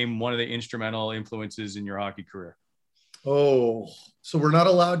became one of the instrumental influences in your hockey career. Oh, so we're not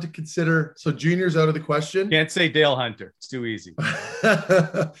allowed to consider. So junior's out of the question. Can't say Dale Hunter. It's too easy.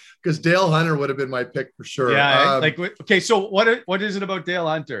 Because Dale Hunter would have been my pick for sure. Yeah. Okay. So what is it about Dale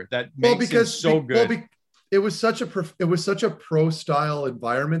Hunter that makes him so good? Well, it was such a pro style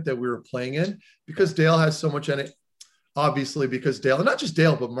environment that we were playing in, because Dale has so much in it. Obviously, because Dale, and not just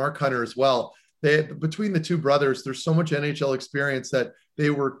Dale, but Mark Hunter as well. Between the two brothers, there's so much NHL experience that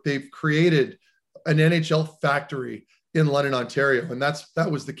they've created an NHL factory in London, Ontario. And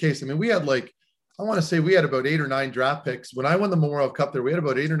that was the case. I mean, we had I want to say we had about 8 or 9 draft picks. When I won the Memorial Cup there, we had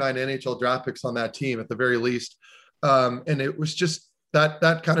about 8 or 9 NHL draft picks on that team at the very least. And it was just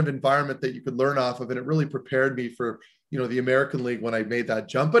that kind of environment that you could learn off of. And it really prepared me for, the American League when I made that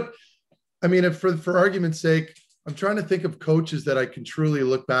jump. But I mean, for argument's sake, I'm trying to think of coaches that I can truly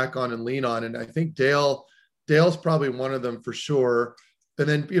look back on and lean on. And I think Dale's probably one of them for sure. And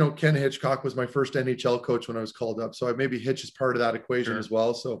then, Ken Hitchcock was my first NHL coach when I was called up. So maybe Hitch is part of that equation as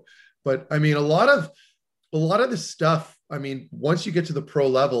well. So, but I mean, a lot of this stuff, I mean, once you get to the pro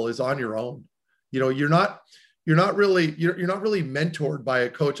level is on your own. You're not really mentored by a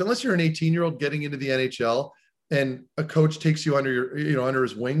coach unless you're an 18-year-old getting into the NHL and a coach takes you under under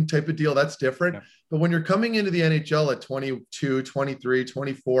his wing type of deal. That's different. Yeah. But when you're coming into the NHL at 22, 23,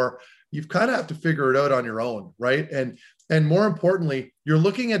 24, you've kind of have to figure it out on your own. Right. And more importantly, you're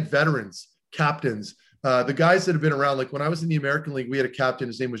looking at veterans, captains, the guys that have been around. Like when I was in the American League, we had a captain.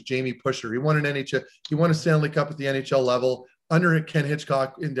 His name was Jamie Pusher. He won a Stanley Cup at the NHL level under Ken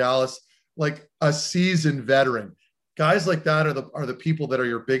Hitchcock in Dallas, like a seasoned veteran. Guys like that are the people that are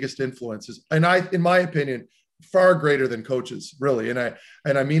your biggest influences. And in my opinion, far greater than coaches, really. And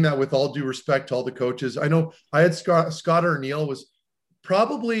I mean that with all due respect to all the coaches. I know I had Scott O'Neill was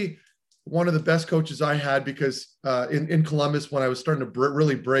probably one of the best coaches I had, because in Columbus, when I was starting to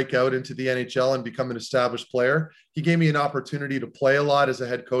really break out into the NHL and become an established player, he gave me an opportunity to play a lot as a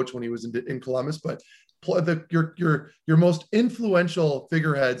head coach when he was in Columbus. But your most influential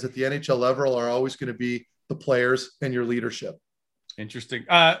figureheads at the NHL level are always going to be the players and your leadership. Interesting.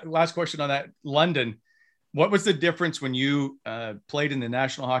 Last question on that. London. What was the difference when you played in the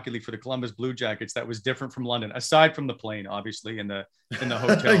National Hockey League for the Columbus Blue Jackets that was different from London, aside from the plane, obviously, in the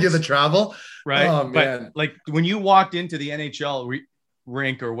hotels? Yeah, the travel, right? Oh, man. But like when you walked into the NHL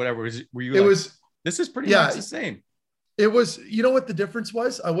rink or whatever, were you? This is pretty much the same. It was. You know what the difference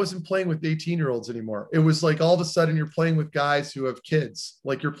was? I wasn't playing with 18-year-olds anymore. It was like all of a sudden you're playing with guys who have kids.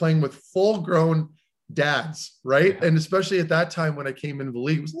 Like you're playing with full-grown dads, right? Yeah. And especially at that time when I came into the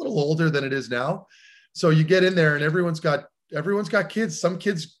league, it was a little older than it is now. So you get in there and everyone's got kids, some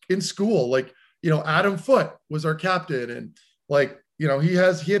kids in school, like, Adam Foote was our captain. And like, he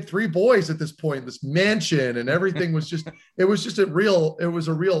had 3 boys at this point, this mansion, and everything was just, it was a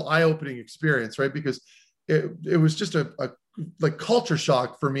real eye-opening experience, right? Because it was just a culture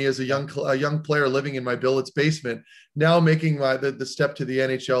shock for me as a young player living in my billet's basement, now making the step to the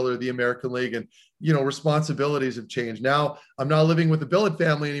NHL or the American League. And, responsibilities have changed. Now I'm not living with the billet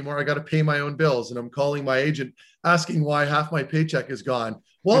family anymore. I got to pay my own bills, and I'm calling my agent asking why half my paycheck is gone.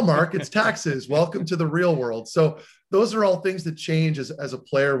 Well, Mark, it's taxes. Welcome to the real world. So those are all things that change as a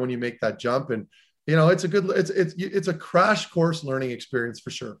player when you make that jump. And it's a crash course learning experience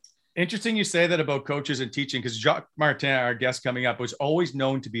for sure. Interesting you say that about coaches and teaching, because Jacques Martin, our guest coming up, was always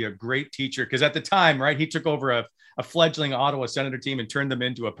known to be a great teacher. Because at the time, right, he took over a fledgling Ottawa Senator team and turned them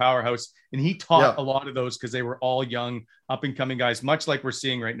into a powerhouse. And he taught a lot of those because they were all young, up-and-coming guys, much like we're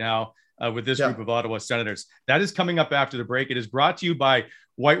seeing right now with this group of Ottawa Senators. That is coming up after the break. It is brought to you by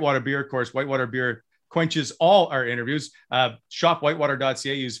Whitewater Beer. Of course, Whitewater Beer quenches all our interviews. Shop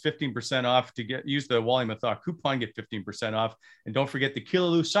whitewater.ca, use 15% off use the Wally Methot coupon, get 15% off. And don't forget the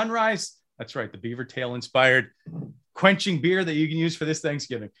Killaloo Sunrise. That's right, the beaver tail inspired quenching beer that you can use for this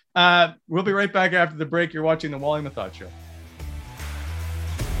Thanksgiving. We'll be right back after the break. You're watching the Wally Methot Show.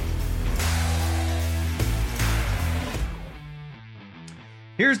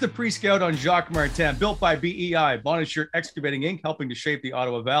 Here's the pre-scout on Jacques Martin, built by BEI, Bonnetshirt Excavating Inc., helping to shape the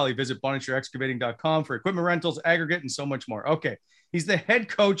Ottawa Valley. Visit bonnetshirtexcavating.com for equipment rentals, aggregate, and so much more. Okay, he's the head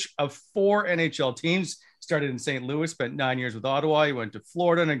coach of 4 NHL teams. Started in St. Louis, spent 9 years with Ottawa. He went to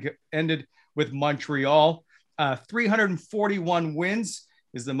Florida and ended with Montreal. 341 wins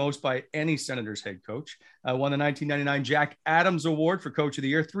is the most by any Senators head coach. Won the 1999 Jack Adams Award for Coach of the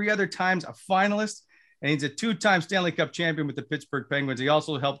Year. 3 other times a finalist. And he's a 2-time Stanley Cup champion with the Pittsburgh Penguins. He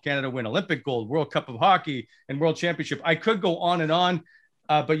also helped Canada win Olympic gold, World Cup of Hockey, and World Championship. I could go on and on,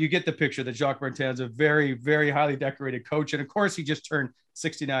 but you get the picture that Jacques Martin is a very, very highly decorated coach. And, of course, he just turned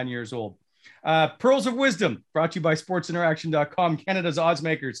 69 years old. Pearls of Wisdom, brought to you by sportsinteraction.com, Canada's odds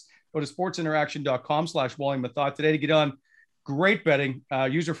makers. Go to sportsinteraction.com/Wally Methot today to get on. Great betting,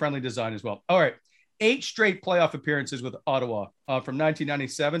 user-friendly design as well. All right. 8 straight playoff appearances with Ottawa from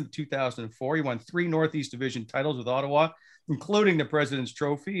 1997 to 2004. He won 3 Northeast Division titles with Ottawa, including the President's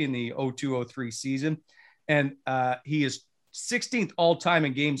Trophy in the 02-03 season. And he is 16th all-time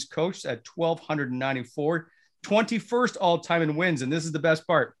in games coached at 1,294, 21st all-time in wins. And this is the best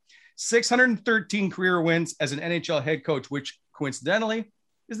part. 613 career wins as an NHL head coach, which coincidentally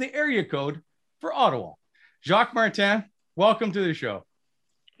is the area code for Ottawa. Jacques Martin, welcome to the show.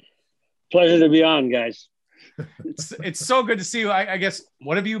 Pleasure to be on, guys. It's so good to see you. I guess,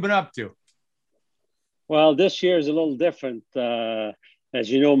 what have you been up to? Well, this year is a little different. As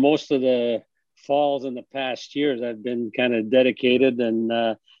you know, most of the falls in the past years I've been kind of dedicated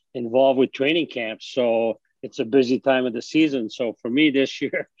and involved with training camps. So it's a busy time of the season. So for me this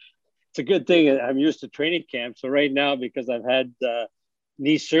year, it's a good thing. I'm used to training camp. So right now, because I've had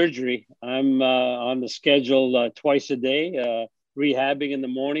knee surgery, I'm on the schedule twice a day, rehabbing in the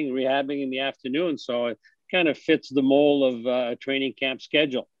morning, rehabbing in the afternoon. So it kind of fits the mold of a training camp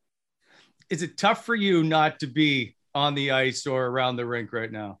schedule. Is it tough for you not to be on the ice or around the rink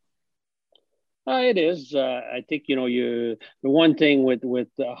right now? It is. I think, the one thing with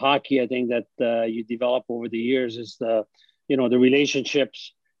hockey, I think that you develop over the years is the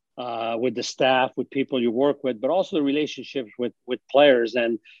relationships with the staff, with people you work with, but also the relationships with players.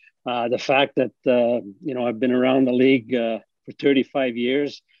 And the fact that, I've been around the league for 35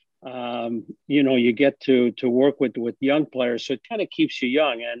 years, you get to work with young players. So it kind of keeps you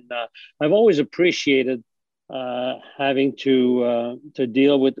young. And I've always appreciated having to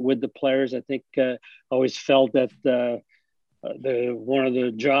deal with the players. I think I always felt that one of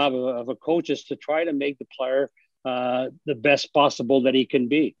the job of a coach is to try to make the player the best possible that he can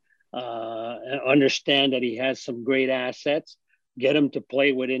be. And understand that he has some great assets, get him to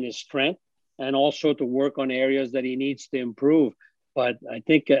play within his strength, and also to work on areas that he needs to improve. But I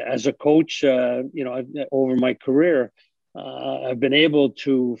think as a coach, over my career, I've been able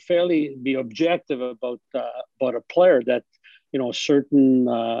to fairly be objective about a player that, certain,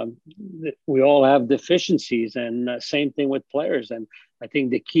 we all have deficiencies, and same thing with players. And I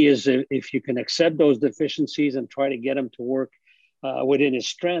think the key is if you can accept those deficiencies and try to get him to work within his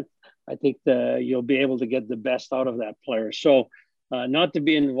strength, I think you'll be able to get the best out of that player. So not to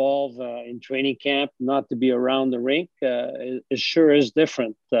be involved in training camp, not to be around the rink, it sure is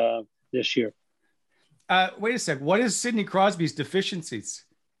different this year. Wait a sec. What is Sidney Crosby's deficiencies?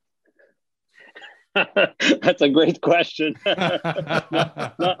 That's a great question.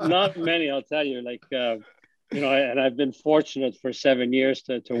 not many, I'll tell you. And I've been fortunate for 7 years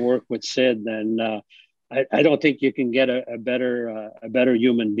to work with Sid, and I don't think you can get a better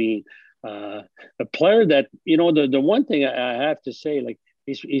human being. A player that, the one thing I have to say,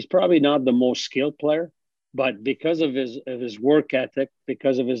 he's probably not the most skilled player, but because of his work ethic,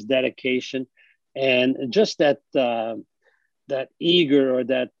 because of his dedication, and just that eager or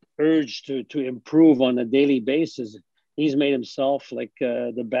that urge to improve on a daily basis, he's made himself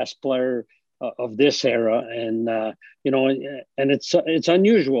the best player of this era. And and it's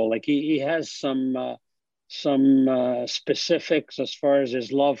unusual. He has some specifics as far as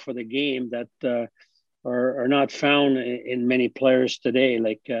his love for the game that are not found in many players today.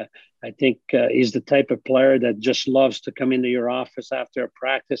 Like I think he's the type of player that just loves to come into your office after a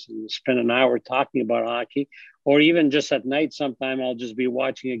practice and spend an hour talking about hockey, or even just at night. Sometime I'll just be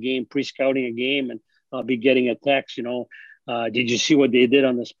watching a game, pre-scouting a game, and I'll be getting a text. Did you see what they did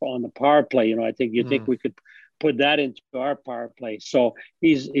on the power play? I think think we could put that into our power play. So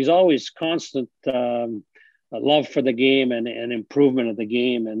he's always constant. A love for the game and improvement of the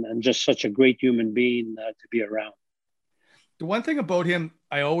game, and just such a great human being to be around. The one thing about him,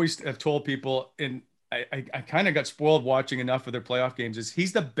 I always have told people, and I kind of got spoiled watching enough of their playoff games, is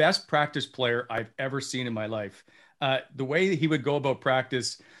he's the best practice player I've ever seen in my life. The way that he would go about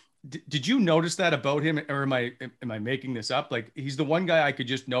practice, did you notice that about him, or am I making this up? Like, he's the one guy I could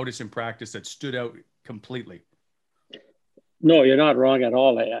just notice in practice that stood out completely. No, you're not wrong at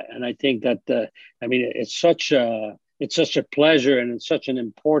all. And I think that, it's such a pleasure, and it's such an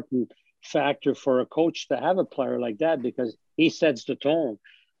important factor for a coach to have a player like that, because he sets the tone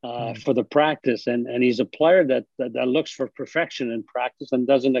for the practice. And he's a player that looks for perfection in practice and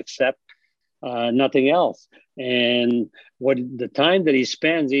doesn't accept nothing else. And what the time that he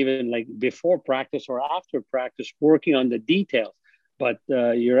spends, even like before practice or after practice, working on the details. But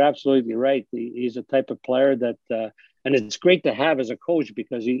you're absolutely right. He's a type of player that, and it's great to have as a coach,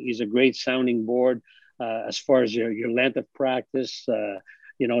 because he's a great sounding board as far as your length of practice, that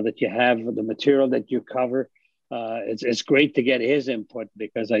you have the material that you cover. It's great to get his input,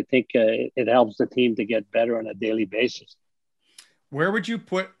 because I think it helps the team to get better on a daily basis. Where would you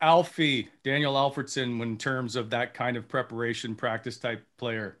put Daniel Alfredsson, in terms of that kind of preparation practice type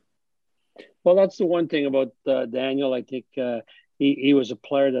player? Well, that's the one thing about Daniel. I think he was a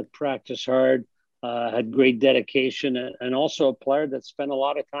player that practiced hard. Had great dedication, and also a player that spent a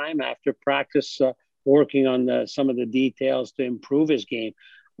lot of time after practice working on some of the details to improve his game.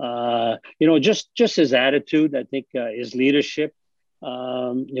 Just his attitude. I think his leadership.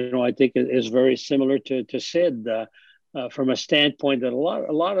 I think is very similar to Sid from a standpoint that a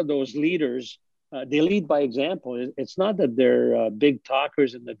lot of those leaders they lead by example. It's not that they're big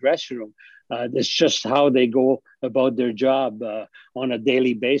talkers in the dressing room. It's just how they go about their job on a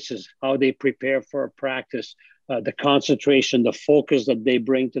daily basis, how they prepare for a practice, the concentration, the focus that they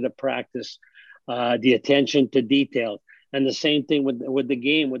bring to the practice, the attention to detail. And the same thing with the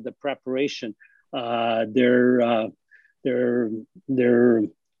game, with the preparation. They're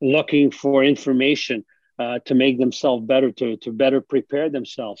looking for information to make themselves better, to better prepare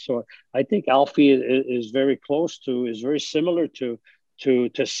themselves. So I think Alfie is very similar to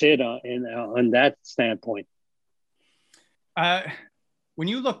Sid on that standpoint. When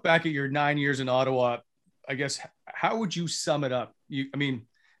you look back at your 9 years in Ottawa, I guess, how would you sum it up?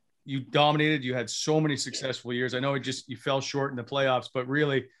 You dominated, you had so many successful years. I know you fell short in the playoffs, but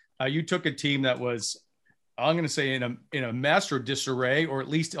really you took a team that was, I'm going to say, in a mess or disarray, or at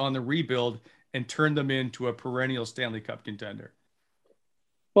least on the rebuild, and turned them into a perennial Stanley Cup contender.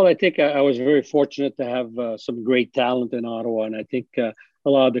 Well, I think I was very fortunate to have some great talent in Ottawa, and I think a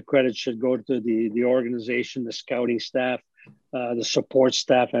lot of the credit should go to the organization, the scouting staff, the support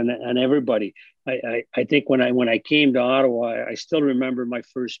staff, and everybody. I think when I came to Ottawa, I still remember my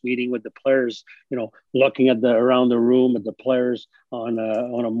first meeting with the players. Looking at around the room at the players on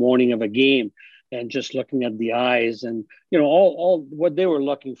a morning of a game, and just looking at the eyes, and all what they were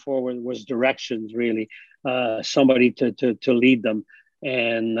looking for was directions, really, somebody to lead them.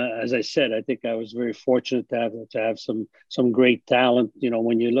 And as I said, I think I was very fortunate to have some great talent.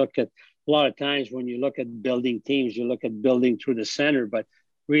 When you look at a lot of times when you look at building teams, you look at building through the center, but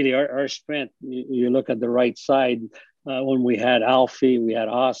really our strength, you look at the right side. When we had Alfie, we had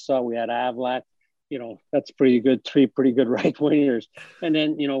Asa, we had Avlat. That's pretty good. 3 pretty good right wingers, and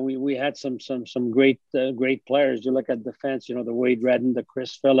then we had some great players. You look at defense, the Wade Redden, the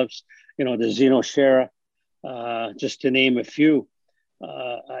Chris Phillips, the Zeno Shera, just to name a few.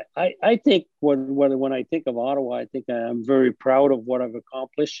 I think when I think of Ottawa, I think I'm very proud of what I've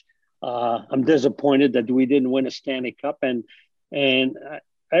accomplished. I'm disappointed that we didn't win a Stanley Cup, and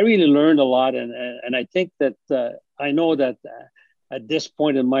I really learned a lot, and I think that I know that at this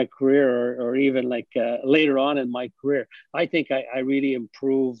point in my career, or even later on in my career, I think I really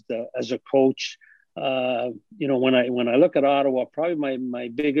improved as a coach. When I look at Ottawa, probably my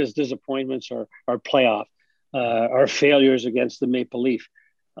biggest disappointments are playoff. Our failures against the Maple Leaf.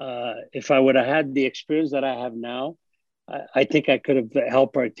 If I would have had the experience that I have now, I think I could have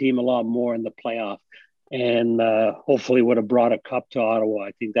helped our team a lot more in the playoff, and hopefully would have brought a cup to Ottawa.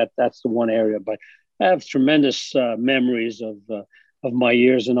 I think that's the one area. But I have tremendous memories of my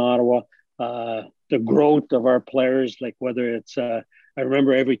years in Ottawa. the growth of our players, like whether it's, I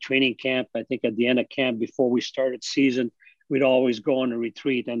remember every training camp, I think at the end of camp, before we started season, we'd always go on a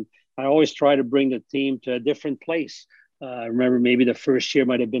retreat. And I always try to bring the team to a different place. I remember maybe the first year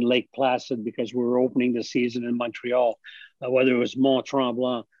might have been Lake Placid because we were opening the season in Montreal, whether it was Mont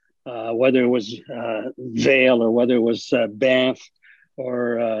Tremblant, whether it was Vail, or whether it was Banff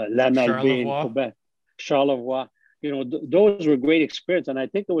or La Malbaie in Quebec, Charlevoix. Those were great experience. And I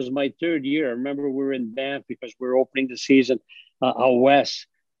think it was my third year. I remember we were in Banff because we were opening the season out west.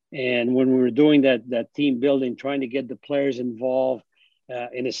 And when we were doing that team building, trying to get the players involved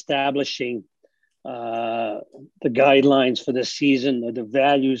in establishing the guidelines for the season, or the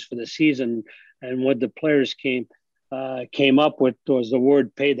values for the season, and what the players came up with was the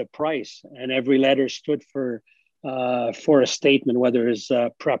word "pay the price," and every letter stood for a statement, whether it's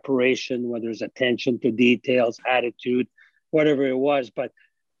preparation, whether it's attention to details, attitude, whatever it was. But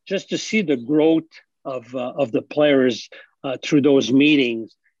just to see the growth of the players through those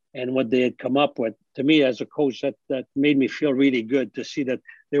meetings and what they had come up with, to me as a coach, that made me feel really good to see that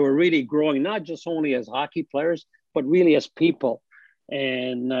they were really growing, not just only as hockey players, but really as people.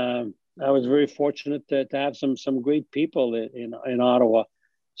 And I was very fortunate to have some great people in Ottawa.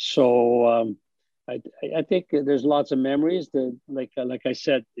 So I think there's lots of memories. Like I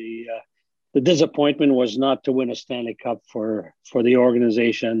said, the disappointment was not to win a Stanley Cup for the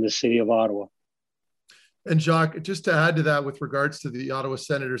organization and the city of Ottawa. And Jacques, just to add to that, with regards to the Ottawa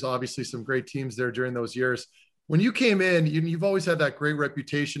Senators, obviously some great teams there during those years. When you came in, you've always had that great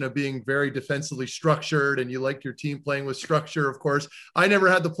reputation of being very defensively structured, and you liked your team playing with structure, of course. I never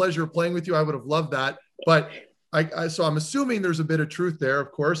had the pleasure of playing with you. I would have loved that. But so I'm assuming there's a bit of truth there,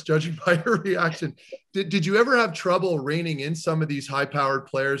 of course, judging by your reaction. Did you ever have trouble reining in some of these high-powered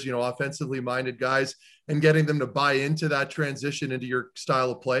players, offensively minded guys, and getting them to buy into that transition into your style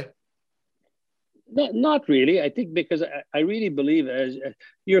of play? Not really. I think because I really believe, as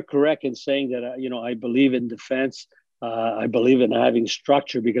you're correct in saying that, I believe in defense. I believe in having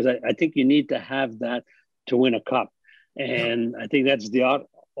structure, because I think you need to have that to win a cup. And I think that's the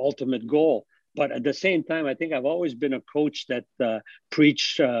ultimate goal. But at the same time, I think I've always been a coach that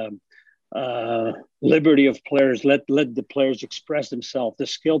preached liberty of players, let the players express themselves, the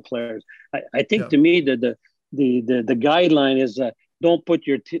skilled players. I think to me that the guideline is don't put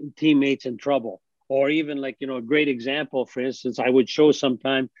your teammates in trouble. Or even a great example, for instance, I would show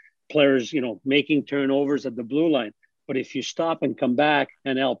sometime players, making turnovers at the blue line. But if you stop and come back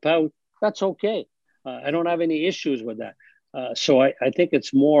and help out, that's okay. I don't have any issues with that. So I think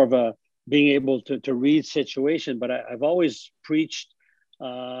it's more of a being able to read situation. But I've always preached,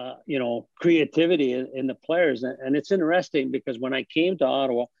 creativity in the players. And it's interesting because when I came to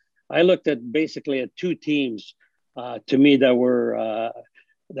Ottawa, I looked at basically two teams to me that were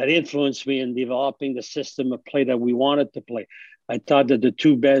that influenced me in developing the system of play that we wanted to play. I thought that the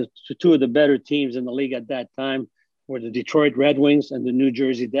two of the better teams in the league at that time were the Detroit Red Wings and the New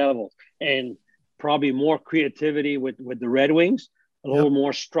Jersey Devils, and probably more creativity with the Red Wings, a little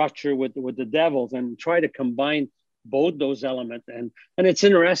more structure with the Devils, and try to combine both those elements. And it's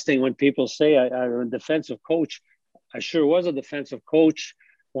interesting when people say I'm a defensive coach. I sure was a defensive coach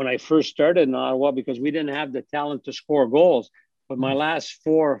when I first started in Ottawa, because we didn't have the talent to score goals. But my last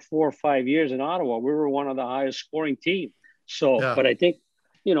 4 or 5 years in Ottawa, we were one of the highest scoring teams. So, but I think,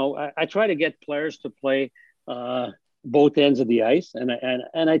 I try to get players to play both ends of the ice. And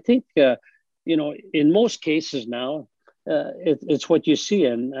I think, in most cases now, it's what you see.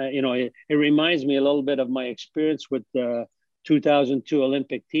 And, it reminds me a little bit of my experience with the 2002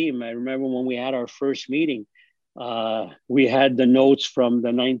 Olympic team. I remember when we had our first meeting, we had the notes from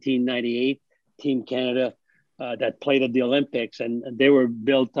the 1998 Team Canada that played at the Olympics, and they were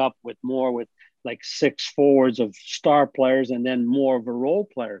built up with like 6 forwards of star players and then more of a role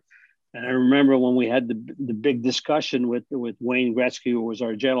player. And I remember when we had the big discussion with Wayne Gretzky, who was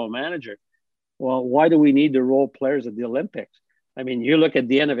our general manager. Well, why do we need the role players at the Olympics? I mean, you look at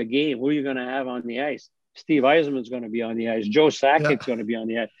the end of a game, who are you going to have on the ice? Steve Yzerman's going to be on the ice. Joe Sakic's going to be on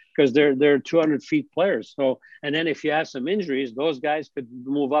the ice, because they're 200 feet players. So, and then if you have some injuries, those guys could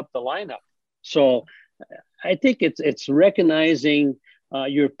move up the lineup. So I think it's recognizing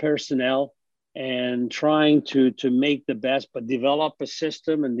your personnel and trying to make the best, but develop a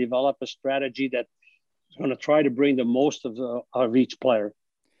system and develop a strategy that's going to try to bring the most of each player.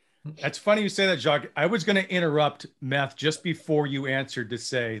 That's funny you say that, Jacques. I was going to interrupt Meth just before you answered to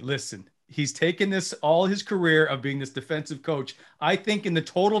say, listen, he's taken this all his career of being this defensive coach. I think in the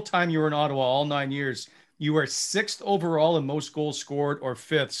total time you were in Ottawa, all 9 years, you were 6th overall in most goals scored, or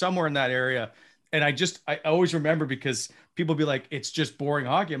 5th, somewhere in that area. And I always remember, because people be like, it's just boring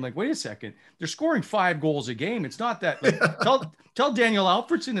hockey. I'm like, wait a second, they're scoring 5 goals a game. It's not that, like, tell Daniel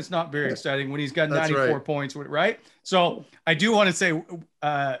Alfredson it's not very exciting when he's got That's 94 right. points, right? So I do want to say,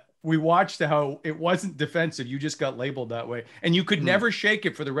 we watched how it wasn't defensive. You just got labeled that way, and you could never shake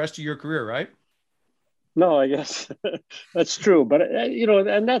it for the rest of your career, right? No, I guess that's true, but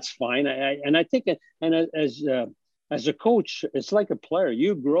and that's fine. I think, and as a coach, it's like a player.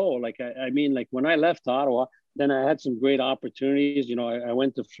 You grow. Like I mean, like when I left Ottawa, then I had some great opportunities. I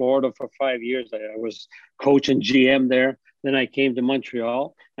went to Florida for 5 years. I was coach and GM there. Then I came to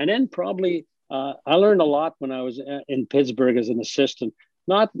Montreal, and then probably I learned a lot when I was in Pittsburgh as an assistant.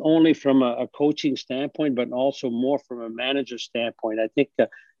 Not only from a coaching standpoint, but also more from a manager standpoint. I think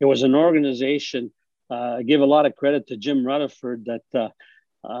it was an organization. I give a lot of credit to Jim Rutherford that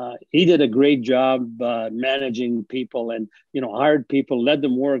he did a great job managing people and, hired people, led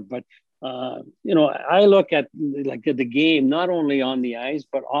them work. But, I look at the game, not only on the ice,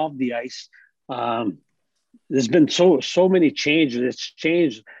 but off the ice. There's been so many changes. It's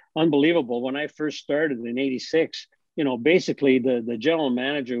changed unbelievable. When I first started in '86, basically the general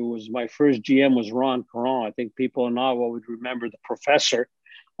manager who was my first GM was Ron Caron. I think people in Ottawa would remember the professor.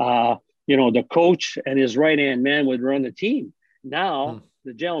 The coach and his right-hand man would run the team. Now,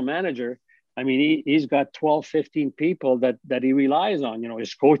 the general manager, I mean, he's got 12, 15 people that he relies on,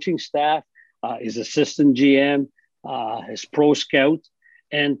 his coaching staff, his assistant GM, his pro scout.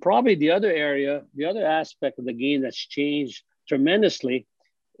 And probably the other aspect of the game that's changed tremendously,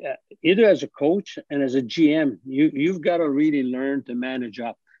 either as a coach and as a GM, you've got to really learn to manage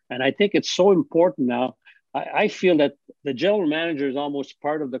up. And I think it's so important now. I feel that the general manager is almost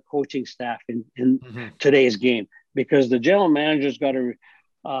part of the coaching staff in today's game, because the general manager's got to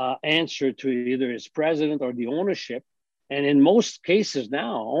answer to either his president or the ownership. And in most cases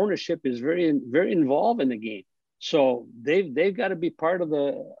now, ownership is very, very involved in the game. So they've got to be part of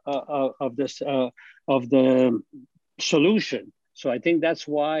the solution. So I think that's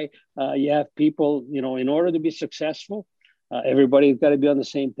why you have people, in order to be successful, everybody's got to be on the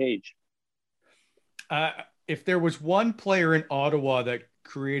same page. If there was one player in Ottawa that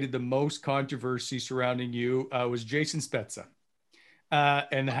created the most controversy surrounding you, was Jason Spezza,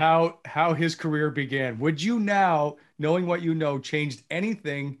 and how his career began. Would you now, knowing what you know, changed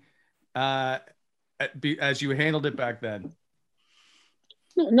anything as you handled it back then?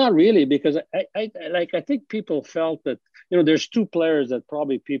 No, not really, because I think people felt that, there's 2 players that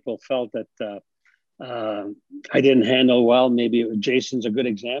probably people felt that I didn't handle well. Maybe Jason's a good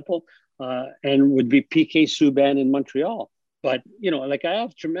example. And would be PK Subban in Montreal. But, I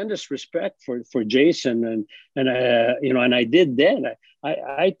have tremendous respect for Jason and I did then.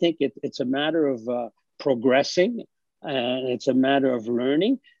 I think it's a matter of progressing, and it's a matter of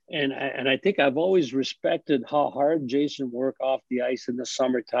learning. And I think I've always respected how hard Jason worked off the ice in the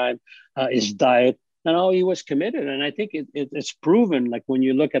summertime, his diet, and how he was committed. And I think it's proven, like when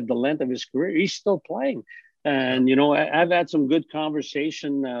you look at the length of his career, he's still playing. And, I've had some good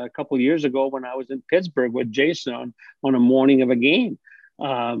conversation a couple of years ago when I was in Pittsburgh with Jason on a morning of a game.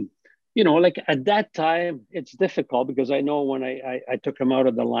 At that time, it's difficult because I know when I took him out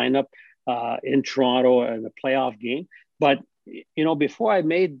of the lineup in Toronto in the playoff game. But, before I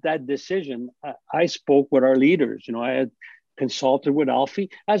made that decision, I spoke with our leaders. I had consulted with Alfie.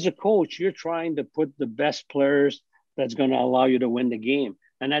 As a coach, you're trying to put the best players that's going to allow you to win the game.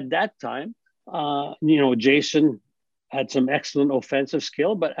 And at that time, Jason had some excellent offensive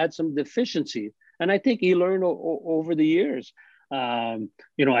skill, but had some deficiency. And I think he learned over the years. I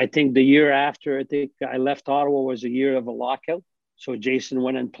think the year after, I think I left Ottawa was a year of a lockout. So Jason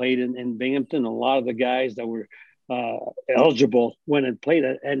went and played in Binghamton. A lot of the guys that were eligible went and played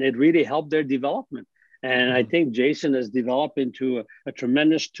it, and it really helped their development. And I think Jason has developed into a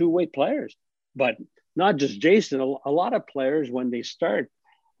tremendous 2-way players. But not just Jason, a lot of players, when they start,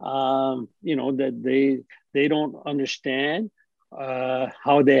 that they don't understand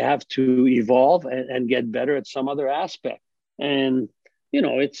how they have to evolve and get better at some other aspect. And,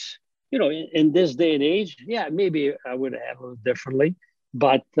 it's, in this day and age, yeah, maybe I would have handled it differently,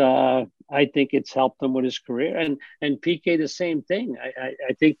 but I think it's helped him with his career. And PK, the same thing.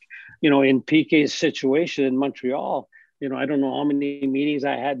 I think, in PK's situation in Montreal, I don't know how many meetings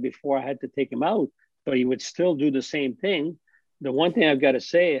I had before I had to take him out, but he would still do the same thing. The one thing I've got to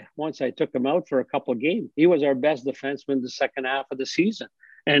say, once I took him out for a couple of games, he was our best defenseman the second half of the season.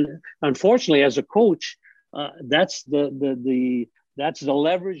 And unfortunately, as a coach, that's the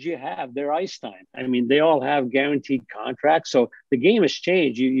leverage you have, their ice time. I mean, they all have guaranteed contracts. So the game has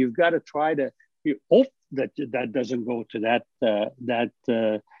changed. You've got to try to hope that doesn't go to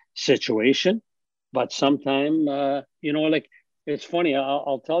that situation. but sometime, like it's funny.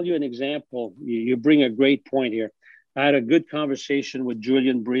 I'll tell you an example. You bring a great point here. I had a good conversation with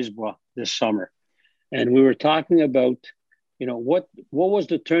Julien Brisebois this summer, and we were talking about, what was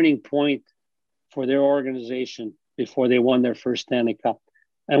the turning point for their organization before they won their first Stanley Cup.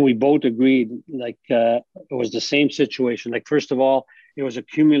 And we both agreed, it was the same situation. Like, first of all, it was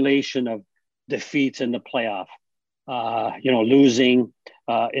accumulation of defeats in the playoff, losing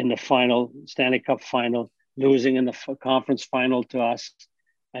in the final, Stanley Cup final, losing in the conference final to us.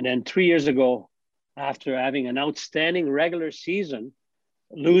 And then 3 years ago, after having an outstanding regular season,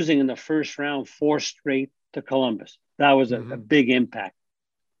 losing in the first round 4 straight to Columbus. That was a big impact.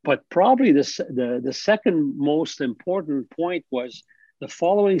 But probably the second most important point was the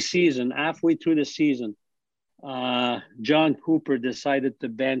following season, halfway through the season, John Cooper decided to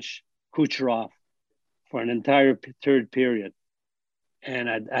bench Kucherov for an entire third period. And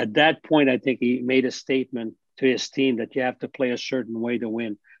at that point, I think he made a statement to his team that you have to play a certain way to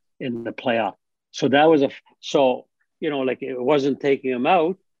win in the playoff. So that was it wasn't taking him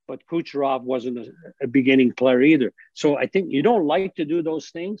out, but Kucherov wasn't a beginning player either. So I think you don't like to do those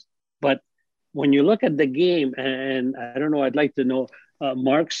things, but when you look at the game, and I don't know, I'd like to know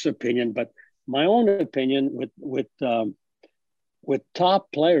Mark's opinion, but my own opinion with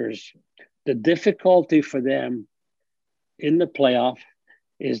top players, the difficulty for them in the playoff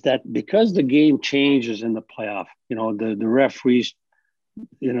is that because the game changes in the playoff, the referees,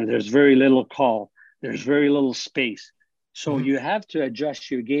 there's very little call, there's very little space. So you have to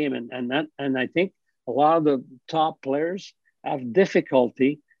adjust your game. And I think a lot of the top players have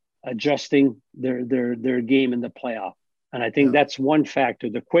difficulty adjusting their game in the playoff. And I think that's one factor.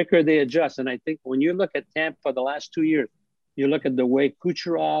 The quicker they adjust. And I think when you look at Tampa the last 2 years, you look at the way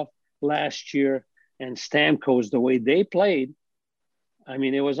Kucherov last year and Stamkos, the way they played, I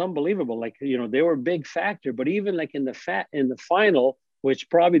mean, it was unbelievable. They were a big factor. But even in the final, which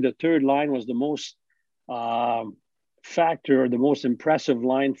probably the third line was the most factor or the most impressive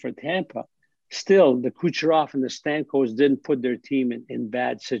line for Tampa, still the Kucherov and the Stamkos didn't put their team in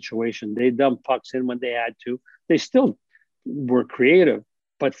bad situation. They dumped pucks in when they had to. They still were creative,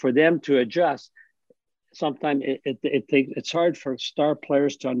 but for them to adjust, sometimes it's hard for star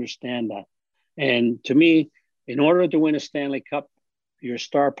players to understand that. And to me, in order to win a Stanley Cup, your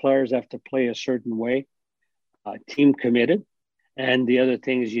star players have to play a certain way, team committed. And the other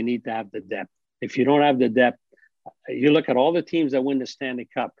thing is you need to have the depth. If you don't have the depth, you look at all the teams that win the Stanley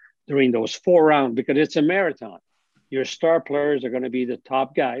Cup during those 4 rounds, because it's a marathon. Your star players are going to be the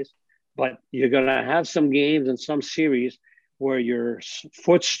top guys, but you're going to have some games and some series where your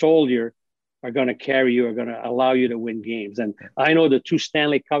foot soldier are going to carry you, are going to allow you to win games. And I know the 2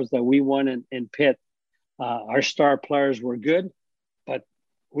 Stanley Cups that we won in Pitt, our star players were good, but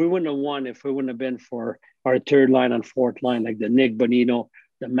we wouldn't have won if it wouldn't have been for our third line and fourth line, like the Nick Bonino,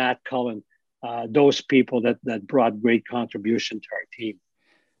 the Matt Cullen, those people that brought great contribution to our team.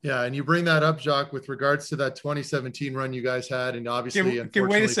 Yeah, and you bring that up, Jacques, with regards to that 2017 run you guys had, and obviously,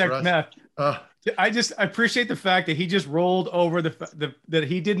 wait a sec, Matt. I appreciate the fact that he just rolled over that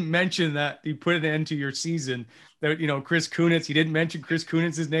he didn't mention that he put it into your season. That Chris Kunitz, he didn't mention Chris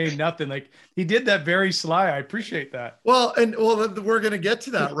Kunitz's name, nothing. Like, he did that very sly. I appreciate that. Well, we're gonna get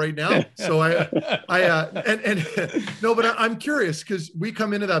to that right now. So no, but I'm curious because we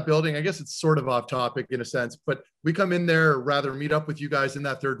come into that building. I guess it's sort of off topic in a sense, but we come in there, rather meet up with you guys in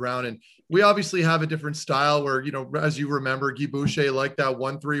that third round, and we obviously have a different style where, as you remember, Guy Boucher liked that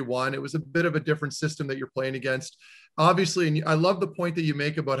 1-3-1. It was a bit of a different system that you're playing against. Obviously, and I love the point that you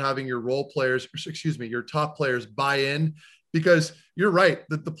make about having your your top players buy in, because you're right,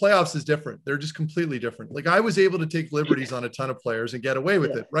 the playoffs is different. They're just completely different. Like, I was able to take liberties on a ton of players and get away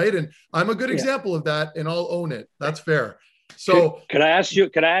with it, right? And I'm a good example of that, and I'll own it. That's fair. So could I ask you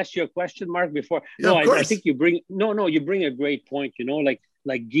a question, Mark, before? Yeah, I think you bring a great point,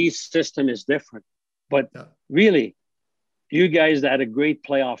 like Guy's system is different, but really, you guys had a great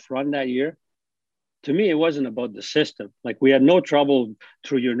playoff run that year. To me, it wasn't about the system. Like, we had no trouble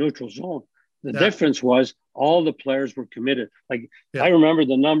through your neutral zone. The difference was all the players were committed. Like, I remember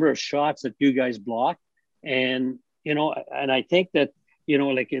the number of shots that you guys blocked. And, and I think that,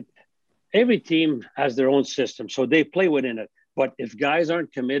 every team has their own system. So they play within it. But if guys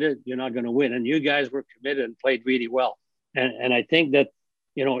aren't committed, you're not going to win. And you guys were committed and played really well. And I think that,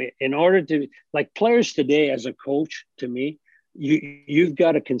 in order to, like, players today as a coach, to me, you've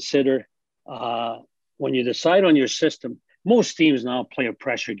got to consider, when you decide on your system, most teams now play a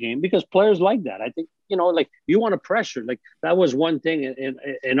pressure game because players like that. I think, you want to pressure. Like, that was one thing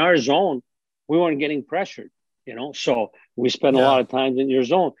in our zone. We weren't getting pressured. So we spent a lot of time in your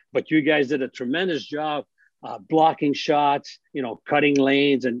zone, but you guys did a tremendous job blocking shots, cutting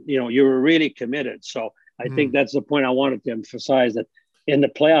lanes, and, you were really committed. So I think that's the point I wanted to emphasize, that in the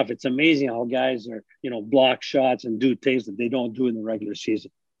playoff, it's amazing how guys are, block shots and do things that they don't do in the regular season.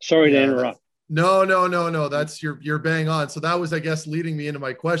 Sorry to interrupt. No. That's you're bang on. So that was, I guess, leading me into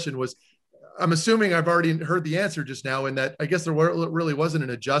my question was, I'm assuming I've already heard the answer just now, in that I guess there really wasn't an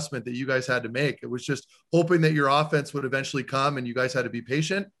adjustment that you guys had to make. It was just hoping that your offense would eventually come and you guys had to be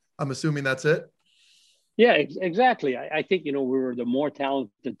patient. I'm assuming that's it. Yeah, exactly. I think, we were the more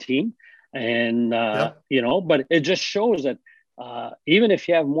talented team, and, but it just shows that even if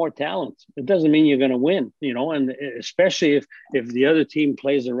you have more talent, it doesn't mean you're going to win, and especially if the other team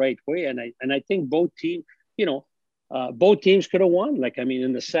plays the right way. And I think both teams could have won. Like, I mean,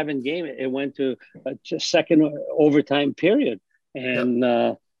 in the 7th game, it went to a second overtime period. And,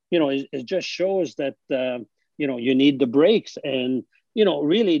 it just shows that, you need the breaks. And,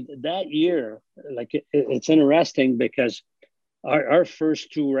 really that year, like it's interesting because our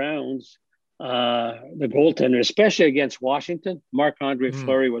first 2 rounds, the goaltender, especially against Washington, Marc-Andre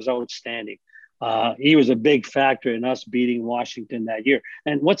Fleury was outstanding. He was a big factor in us beating Washington that year.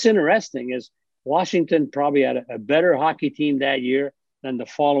 And what's interesting is Washington probably had a better hockey team that year than the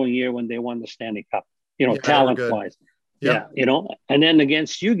following year when they won the Stanley Cup, talent-wise. Yeah, and then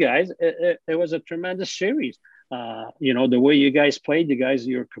against you guys, it was a tremendous series. The way you guys played,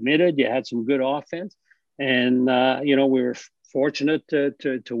 you're committed, you had some good offense, and, we were fortunate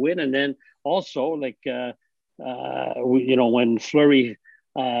to win. And then also, like, when Fleury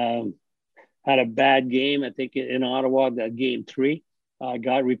had a bad game, I think in Ottawa, that game 3,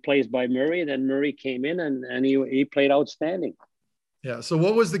 got replaced by Murray, and then Murray came in and he played outstanding. Yeah. So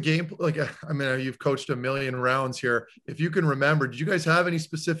what was the game? Like, I mean, you've coached a million rounds here. If you can remember, did you guys have any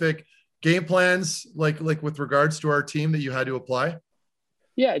specific game plans, like with regards to our team, that you had to apply?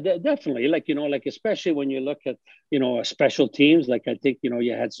 Yeah, definitely. Like, especially when you look at, special teams, like I think,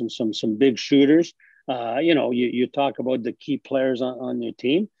 you had some big shooters, you talk about the key players on your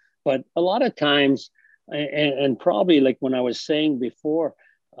team, but a lot of times, and probably like when I was saying before,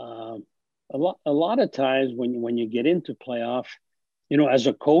 a lot of times when you get into playoff, as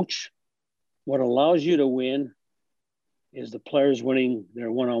a coach, what allows you to win is the players winning their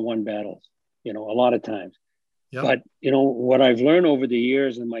one-on-one battles, a lot of times. Yep. But, what I've learned over the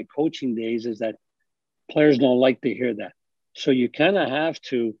years in my coaching days is that players don't like to hear that. So you kind of have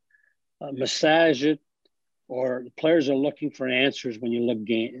to massage it, or players are looking for answers when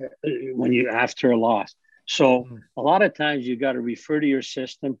you after a loss. So a lot of times you got to refer to your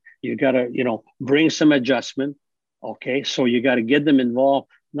system. You got to, bring some adjustment. Okay. So you got to get them involved,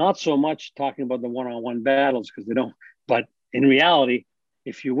 not so much talking about the one-on-one battles, because they don't, but in reality,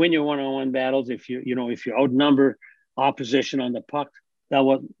 if you win your one-on-one battles, if you outnumber opposition on the puck,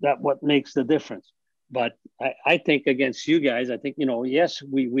 what makes the difference. But I think against you guys, I think, yes,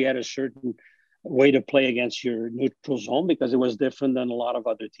 we had a certain way to play against your neutral zone because it was different than a lot of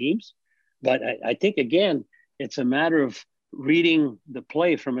other teams. But I think, again, it's a matter of reading the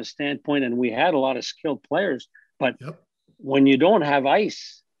play from a standpoint, and we had a lot of skilled players, but when you don't have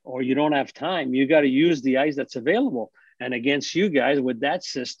ice or you don't have time, you got to use the ice that's available. And against you guys with that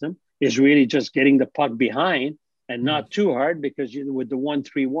system is really just getting the puck behind and not too hard, because with the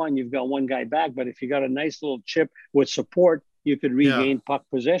 1-3-1, you've got one guy back. But if you got a nice little chip with support, you could regain puck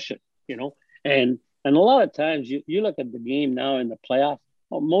possession, and a lot of times you look at the game now in the playoff,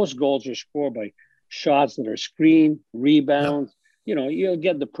 most goals are scored by shots that are screened, rebounds. You'll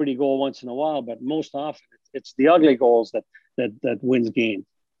get the pretty goal once in a while, but most often it's the ugly goals that wins games.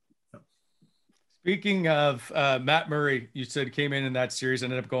 Speaking of Matt Murray, you said came in that series,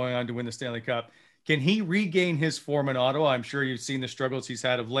 ended up going on to win the Stanley Cup. Can he regain his form in Ottawa? I'm sure you've seen the struggles he's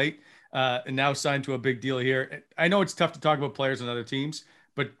had of late, and now signed to a big deal here. I know it's tough to talk about players on other teams,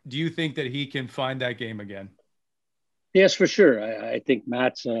 but do you think that he can find that game again? Yes, for sure. I think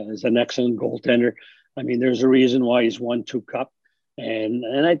Matt's is an excellent goaltender. I mean, there's a reason why he's won 2 cups,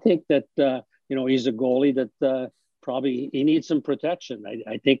 and I think that he's a goalie that probably he needs some protection.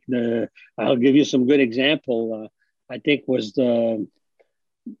 I think I'll give you some good example. I think was the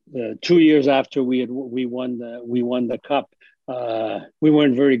 2 years after we won the cup. We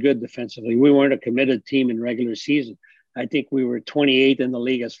weren't very good defensively. We weren't a committed team in regular season. I think we were 28th in the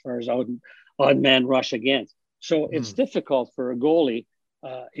league as far as odd man rush against. So it's difficult for a goalie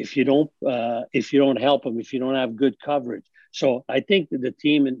if you don't help him, if you don't have good coverage. So I think that the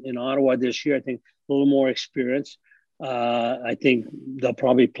team in Ottawa this year, I think a little more experience. I think they'll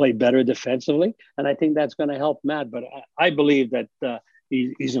probably play better defensively, and I think that's going to help Matt. But I believe that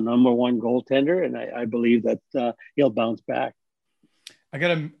he's a number one goaltender, and I believe that he'll bounce back. I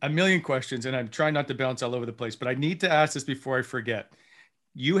got a million questions, and I'm trying not to bounce all over the place, but I need to ask this before I forget.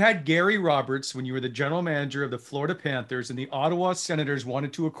 You had Gary Roberts when you were the general manager of the Florida Panthers, and the Ottawa Senators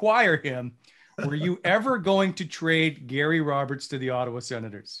wanted to acquire him. Were you ever going to trade Gary Roberts to the Ottawa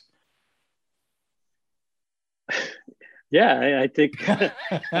Senators? Yeah, I think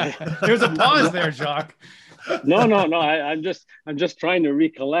there's a pause there, Jacques. No. I'm just trying to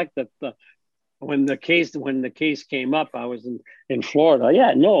recollect that when the case came up, I was in Florida.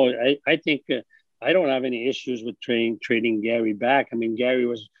 Yeah, no, I think I don't have any issues with trading Gary back. I mean, Gary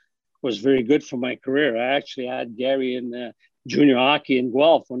was very good for my career. I actually had Gary in junior hockey in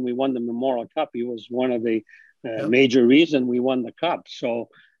Guelph when we won the Memorial Cup. He was one of the major reason we won the cup. So,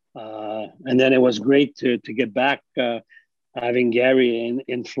 and then it was great to get back having Gary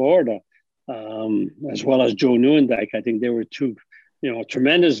in Florida, as well as Joe Newendike. I think they were two,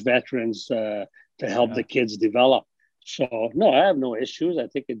 tremendous veterans to help the kids develop. So, no, I have no issues. I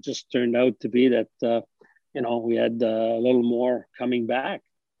think it just turned out to be that, we had a little more coming back.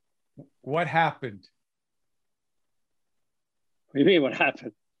 What happened? What do you mean what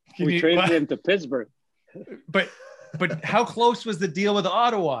happened? We traded him to Pittsburgh. But how close was the deal with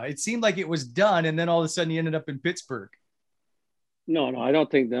Ottawa? It seemed like it was done, and then all of a sudden he ended up in Pittsburgh. No, I don't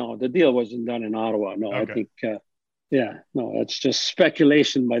think, the deal wasn't done in Ottawa. No, okay. I think, that's just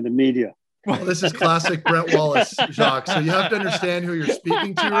speculation by the media. Well, this is classic Brent Wallace, Jacques. So you have to understand who you're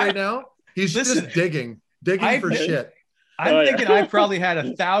speaking to right now. He's just digging for shit. I'm thinking I probably had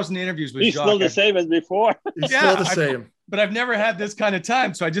 1,000 interviews with Jacques. He's still the same as before. He's still the same. But I've never had this kind of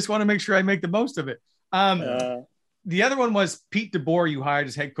time, so I just want to make sure I make the most of it. The other one was Pete DeBoer, you hired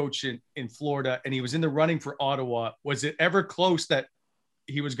as head coach in Florida, and he was in the running for Ottawa. Was it ever close that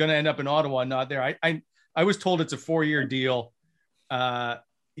he was going to end up in Ottawa, not there? I was told it's a 4-year deal.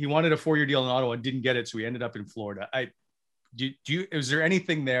 He wanted a 4-year deal in Ottawa and didn't get it, so he ended up in Florida. Is there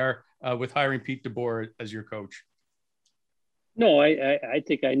anything there with hiring Pete DeBoer as your coach? No, I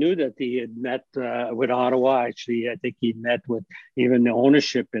think I knew that he had met with Ottawa. Actually, I think he met with even the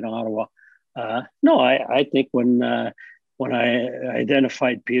ownership in Ottawa. No, I think when I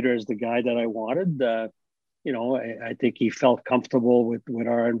identified Peter as the guy that I wanted, I think he felt comfortable with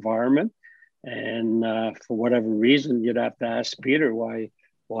our environment. And for whatever reason, you'd have to ask Peter why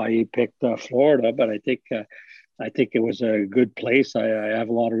he picked Florida. But I think it was a good place. I have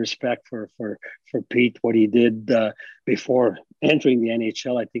a lot of respect for Pete, what he did before entering the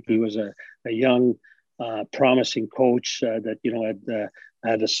NHL. I think he was a young, promising coach that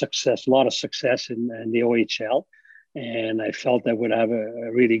had a lot of success in the OHL, and I felt that would have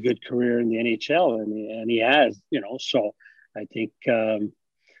a really good career in the NHL, and he has. So I think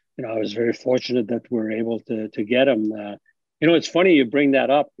I was very fortunate that we were able to get him. It's funny you bring that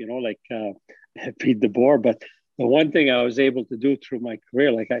up. Like Pete DeBoer, but the one thing I was able to do through my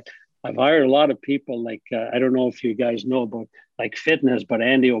career, like I've hired a lot of people, like I don't know if you guys know about like fitness, but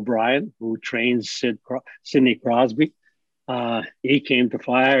Andy O'Brien, who trains Sidney Crosby, he came to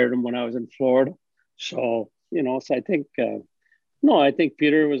fire him when I was in Florida. So, so I think, I think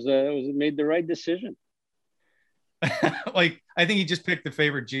Peter was made the right decision. Like, I think he just picked the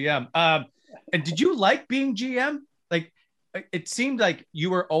favorite GM. And did you like being GM? Like, it seemed like you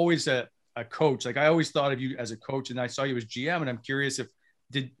were always a coach. Like I always thought of you as a coach, and I saw you as GM, and I'm curious if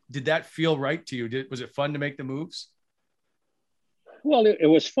did that feel right to you? Was it fun to make the moves? Well, it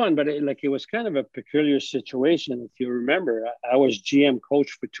was fun, but it was kind of a peculiar situation. If you remember, I was GM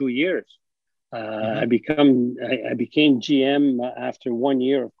coach for 2 years. I became GM after 1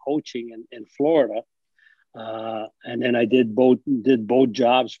 year of coaching in Florida, and then I did both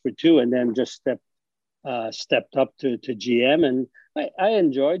jobs for 2, and then just stepped up to GM, and I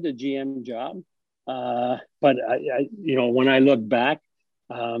enjoyed the GM job. But I when I look back,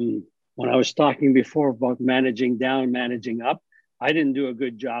 when I was talking before about managing down, managing up, I didn't do a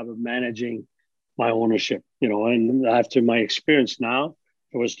good job of managing my ownership, and after my experience now,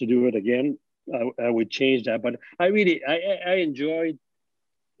 if I was to do it again, I would change that. But I enjoyed,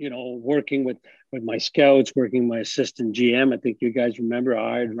 working with my scouts, working my assistant GM. I think you guys remember I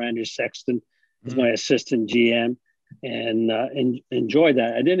hired Randy Sexton as my assistant GM, and enjoy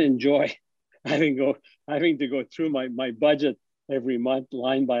that. I didn't enjoy having to go through my budget every month,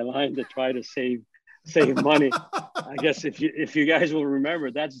 line by line, to try to save money. I guess if you guys will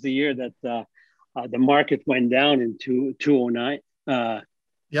remember, that's the year that the market went down in 2009.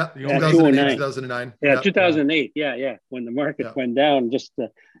 2009. Yeah, 2008. Yeah. When the market went down, just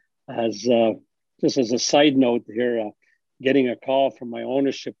as a side note here, getting a call from my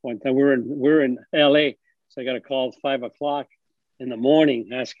ownership one time. We're in LA, so I got a call at 5:00, in the morning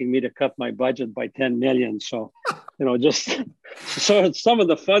asking me to cut my budget by 10 million. So, just so some of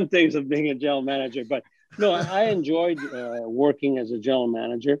the fun things of being a general manager. But no, I enjoyed working as a general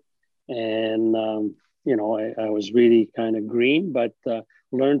manager, and I was really kind of green, but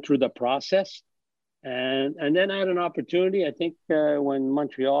learned through the process. And then I had an opportunity, I think, when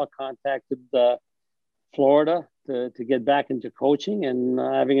Montreal contacted Florida to get back into coaching, and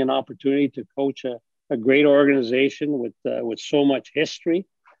having an opportunity to coach a great organization with so much history.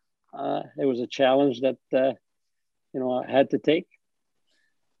 It was a challenge that, I had to take.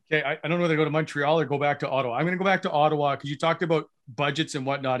 Okay, I don't know whether to go to Montreal or go back to Ottawa. I'm going to go back to Ottawa because you talked about budgets and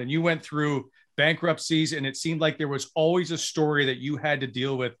whatnot, and you went through bankruptcies, and it seemed like there was always a story that you had to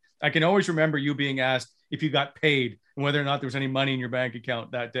deal with. I can always remember you being asked if you got paid and whether or not there was any money in your bank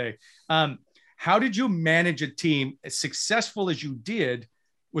account that day. How did you manage a team as successful as you did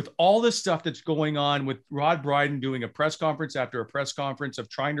with all this stuff that's going on, with Rod Brydon doing a press conference after a press conference of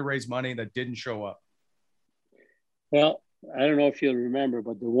trying to raise money that didn't show up? Well, I don't know if you'll remember,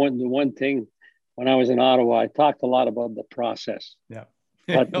 but the one thing when I was in Ottawa, I talked a lot about the process. Yeah.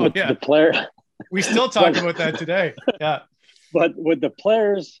 But with the player, we still talk about that today. Yeah. But with the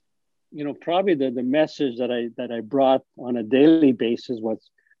players, probably the message that I brought on a daily basis was,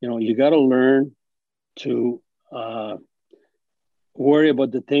 you got to learn to worry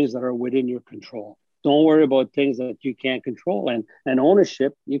about the things that are within your control. Don't worry about things that you can't control. And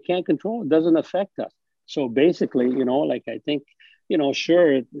ownership, you can't control. It doesn't affect us. So basically, I think,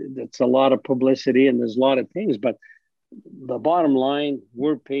 sure, it's a lot of publicity and there's a lot of things, but the bottom line,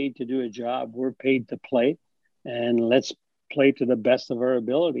 we're paid to do a job. We're paid to play, and let's play to the best of our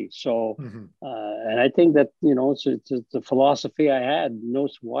ability. So, and I think that, it's the philosophy I had.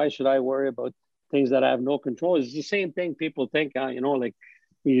 Why should I worry about things that I have no control? It's the same thing people think, like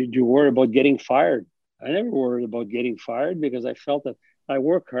you worry about getting fired. I never worried about getting fired because I felt that I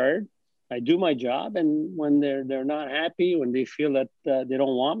work hard. I do my job, and when they're not happy, when they feel that they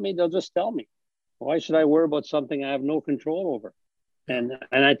don't want me, they'll just tell me. Why should I worry about something I have no control over? And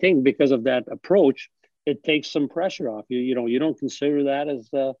I think because of that approach, it takes some pressure off you. You don't consider that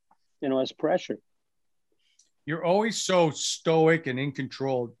as pressure. You're always so stoic and in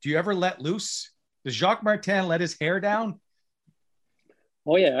control. Do you ever let loose? Does Jacques Martin let his hair down?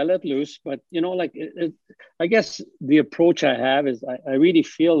 Oh yeah, I let loose, but I guess the approach I have is I really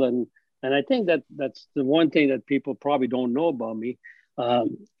feel, and I think that's the one thing that people probably don't know about me.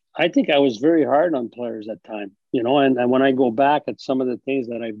 I think I was very hard on players at time, and when I go back at some of the things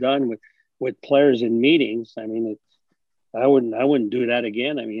that I've done with players in meetings, I mean, I wouldn't do that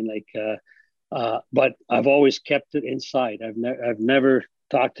again. I mean, but I've always kept it inside. I've never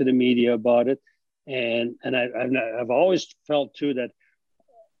talked to the media about it, and I've always felt too that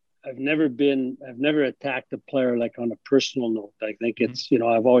I've never attacked a player like on a personal note. I think it's,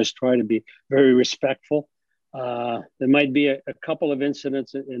 I've always tried to be very respectful. There might be a couple of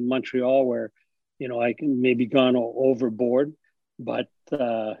incidents in Montreal where, I can maybe gone overboard, but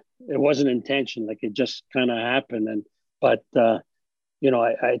it wasn't intention. Like it just kind of happened. But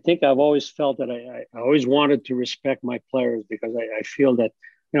I think I've always felt that I always wanted to respect my players because I feel that,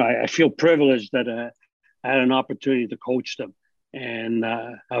 I feel privileged that I had an opportunity to coach them. And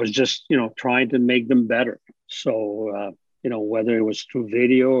I was just, trying to make them better. So, whether it was through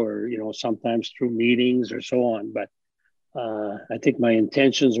video or, sometimes through meetings or so on. But I think my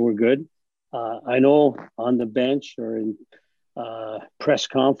intentions were good. I know on the bench or in press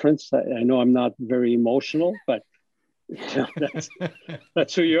conference, I know I'm not very emotional, but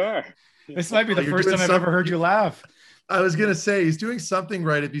that's who you are. This might be the first time I've ever heard you laugh. I was going to say he's doing something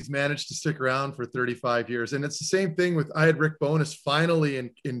right if he's managed to stick around for 35 years. And it's the same thing I had Rick Bowness finally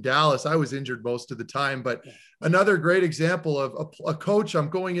in Dallas. I was injured most of the time, but another great example of a coach I'm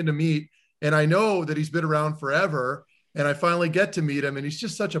going in to meet. And I know that he's been around forever. And I finally get to meet him. And he's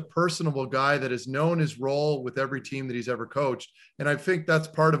just such a personable guy that has known his role with every team that he's ever coached. And I think that's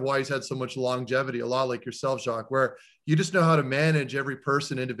part of why he's had so much longevity, a lot like yourself, Jacques, where you just know how to manage every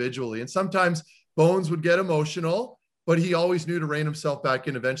person individually. And sometimes Bones would get emotional, but he always knew to rein himself back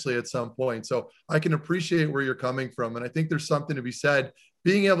in eventually at some point. So I can appreciate where you're coming from. And I think there's something to be said,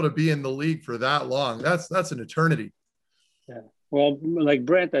 being able to be in the league for that long, that's an eternity. Yeah. Well, like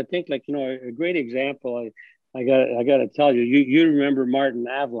Brent, I think a great example, I got to tell you, you remember Martin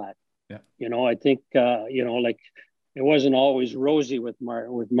Avlat. Yeah. I think, it wasn't always rosy with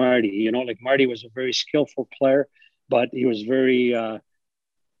Marty, Marty was a very skillful player, but he was very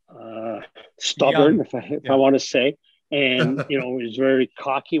stubborn, if I want to say. And, he was very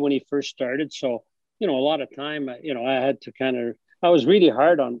cocky when he first started. So, a lot of time, I had to I was really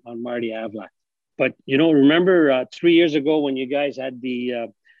hard on Marty Avlat, But remember 3 years ago when you guys had the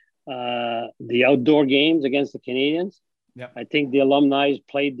outdoor games against the Canadians? Yeah. I think the alumni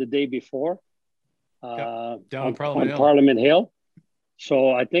played the day before Down on Parliament Hill. Parliament Hill.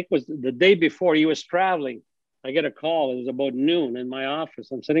 So I think it was the day before he was traveling. I get a call. It was about noon in my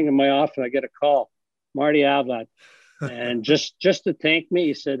office. I'm sitting in my office. I get a call, Marty Avlat. And just to thank me,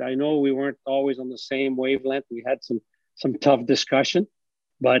 he said, I know we weren't always on the same wavelength. We had some tough discussion,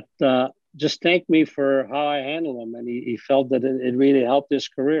 but just thank me for how I handled him. And he felt that it really helped his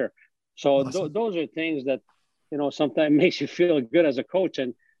career. So Awesome. those are things that, sometimes makes you feel good as a coach.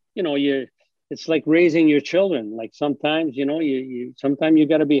 And, it's like raising your children. Like sometimes, sometimes you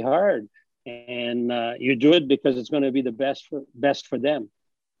got to be hard, and you do it because it's going to be the best for them.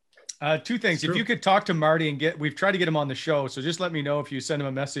 Two things. If you could talk to Marty and we've tried to get him on the show. So just let me know if you send him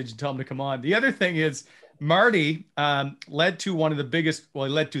a message and tell him to come on. The other thing is Marty led to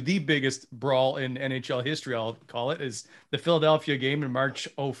the biggest brawl in NHL history. I'll call it, is the Philadelphia game in March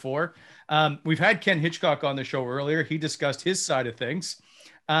 2004. We've had Ken Hitchcock on the show earlier. He discussed his side of things.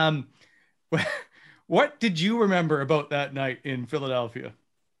 What did you remember about that night in Philadelphia?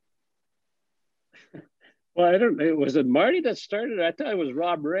 Well, I don't know. Was it Marty that started? I thought it was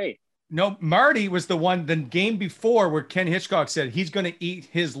Rob Ray. No, Marty was the one the game before where Ken Hitchcock said he's going to eat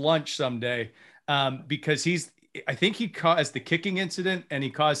his lunch someday because I think he caused the kicking incident and he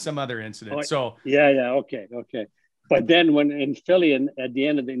caused some other incident. Oh, so yeah. Okay. But then when in Philly and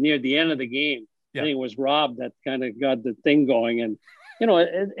near the end of the game, I think it was Rob that kind of got the thing going. And,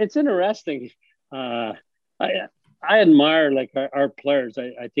 it's interesting. I admire like our players.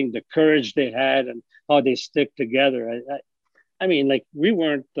 I think the courage they had and how they stick together. I mean, like we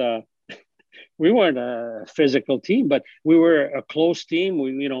weren't a physical team, but we were a close team.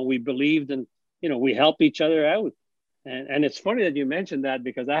 We believed and, we helped each other out. And it's funny that you mentioned that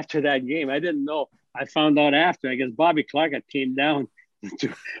because after that game, I didn't know. I found out after. I guess Bobby Clark had came down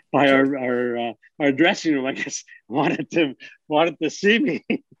by our dressing room. I guess wanted to see me.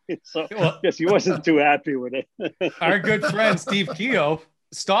 So I guess he wasn't too happy with it. Our good friend Steve Keogh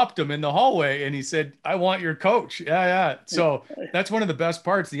stopped him in the hallway and he said, I want your coach. Yeah. So that's one of the best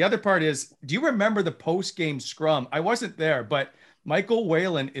parts. The other part is, do you remember the post-game scrum? I wasn't there, but Michael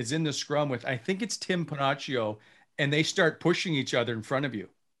Whalen is in the scrum with, I think it's Tim Panaccio, and they start pushing each other in front of you.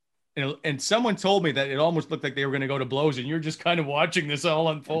 And someone told me that it almost looked like they were going to go to blows and you're just kind of watching this all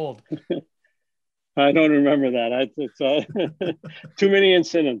unfold. I don't remember that. It's too many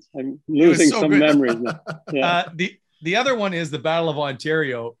incidents. I'm losing some memories now. Yeah. The other one is the Battle of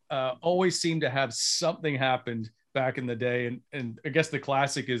Ontario. Always seemed to have something happened back in the day. And I guess the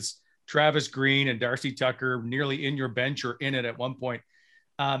classic is Travis Green and Darcy Tucker nearly in your bench or in it at one point.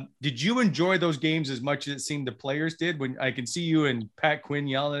 Did you enjoy those games as much as it seemed the players did? When I can see you and Pat Quinn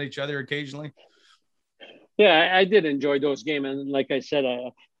yelling at each other occasionally. Yeah, I did enjoy those games. And like I said,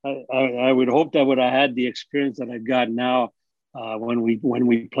 I would hope that I would have had the experience that I've got now when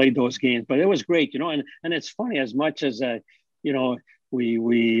we played those games. But it was great, and it's funny, as much as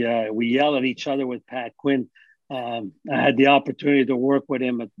we yell at each other with Pat Quinn. I had the opportunity to work with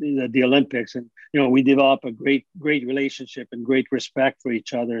him at the Olympics, and we developed a great relationship and great respect for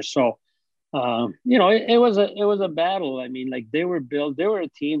each other. So it was a battle. I mean, like they were a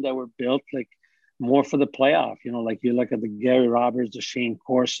team that were built like more for the playoff. Like you look at the Gary Roberts, the Shane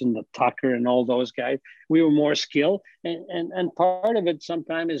Corson, the Tucker, and all those guys. We were more skilled, and part of it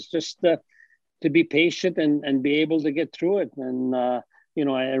sometimes is just to be patient and be able to get through it. And I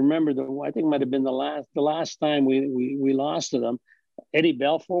remember I think it might have been the last time we lost to them. Eddie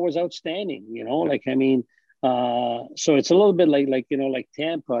Belfour was outstanding. So it's a little bit like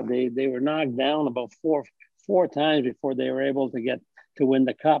Tampa. They were knocked down about four times before they were able to win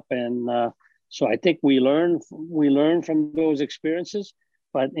the cup. And so I think we learned from those experiences.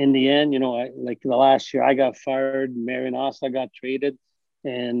 But in the end, like the last year, I got fired. Marian Hossa got traded,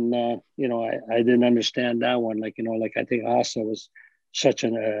 and I didn't understand that one. I think Hossa was such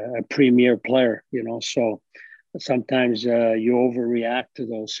a premier player. So sometimes you overreact to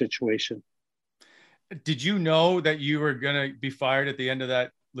those situations. Did you know that you were going to be fired at the end of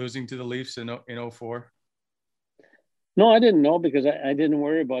that, losing to the Leafs in 2004? No, I didn't know because I didn't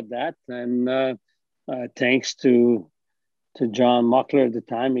worry about that. And thanks to John Muckler at the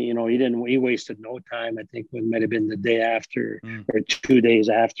time, he wasted no time. I think it might have been the day after or 2 days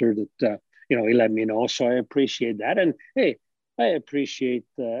after that, he let me know. So I appreciate that. And hey, I appreciate,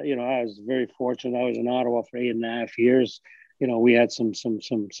 I was very fortunate. I was in Ottawa for 8.5 years. We had some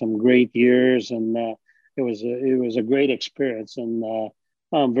great years, and it was a great experience. And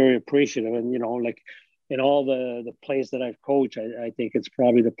I'm very appreciative. And, in all the plays that I've coached, I think it's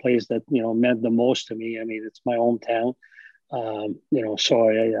probably the place that, meant the most to me. I mean, it's my hometown. So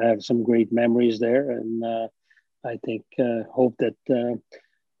I have some great memories there, and I think hope that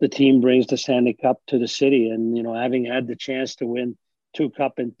the team brings the Stanley Cup to the city. And having had the chance to win 2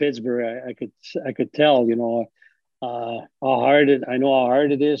 cup in Pittsburgh, I could tell how hard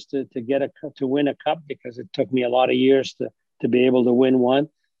it is to win a cup, because it took me a lot of years to be able to win one.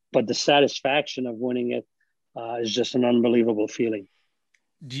 But the satisfaction of winning it is just an unbelievable feeling.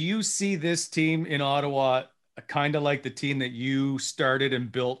 Do you see this team in Ottawa kind of like the team that you started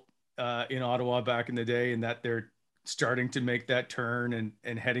and built in Ottawa back in the day, and that they're starting to make that turn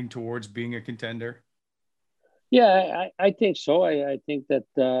and heading towards being a contender? Yeah, I think so. I think that,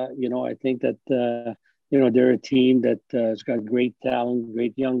 they're a team that has got great talent,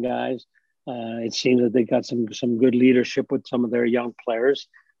 great young guys. It seems that they got some good leadership with some of their young players.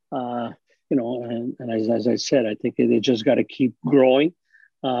 And as I said, I think they just got to keep growing.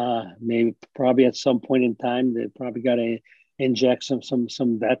 Maybe probably at some point in time, they probably got to inject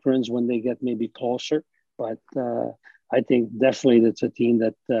some veterans when they get maybe closer. But I think definitely that's a team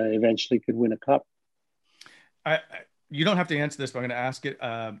that eventually could win a cup. You don't have to answer this, but I'm going to ask it.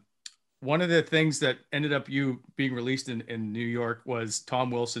 One of the things that ended up you being released in New York was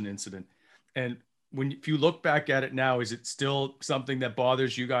Tom Wilson incident. And if you look back at it now, is it still something that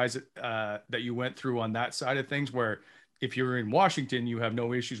bothers you guys that you went through on that side of things, where if you're in Washington, you have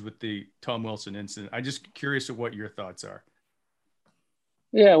no issues with the Tom Wilson incident? I'm just curious of what your thoughts are.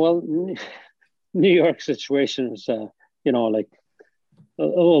 Yeah, well, New York situation is, like a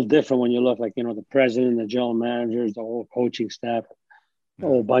little different when you look like, the president, the general managers, the whole coaching staff, a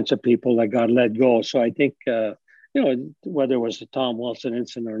whole bunch of people that got let go. So I think, whether it was the Tom Wilson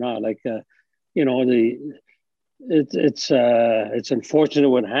incident or not, like, it's unfortunate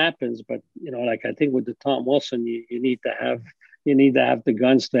what happens, but like I think with the Tom Wilson, you need to have the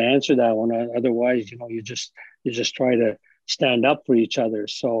guns to answer that one. Otherwise, you just try to stand up for each other.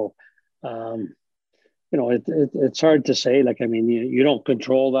 So, it's hard to say. Like, I mean, you don't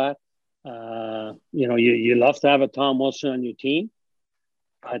control that. You love to have a Tom Wilson on your team,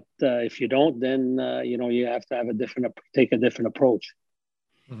 but if you don't, then you have to take a different approach.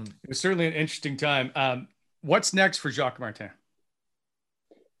 Mm-hmm. It was certainly an interesting time. What's next for Jacques Martin?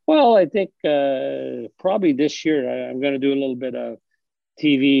 Well, I think probably this year I'm going to do a little bit of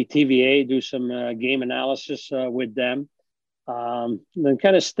TVA, do some game analysis with them. Then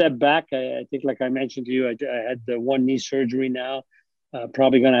kind of step back. I think, like I mentioned to you, I had the one knee surgery now.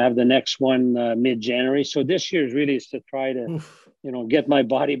 Probably going to have the next one mid-January. So this year is to try to, get my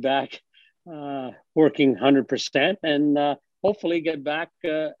body back working 100%, and hopefully get back.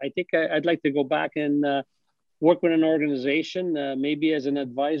 I think I'd like to go back and work with an organization, maybe as an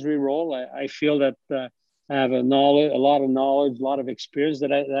advisory role. I feel that I have a lot of knowledge, a lot of experience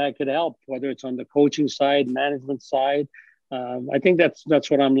that I could help, whether it's on the coaching side, management side. I think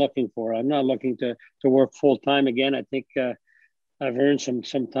that's what I'm looking for. I'm not looking to work full time again. I think I've earned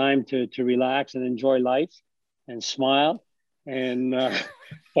some time to relax and enjoy life and smile. And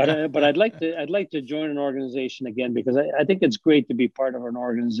but I'd like to join an organization again, because I think it's great to be part of an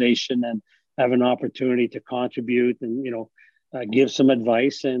organization and have an opportunity to contribute and give some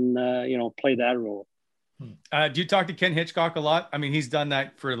advice and play that role. Do you talk to Ken Hitchcock a lot? I mean, he's done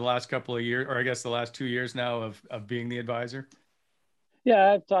that for the last couple of years, or I guess the last 2 years now of being the advisor.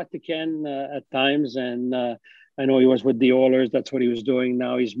 Yeah, I've talked to Ken at times, and I know he was with the Oilers. That's what he was doing.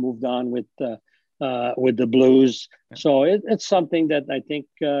 Now he's moved on with the Blues. So it's something that I think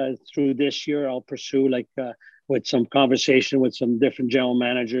through this year I'll pursue, like with some conversation with some different general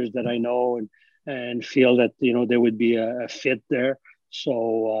managers that I know and feel that there would be a fit there.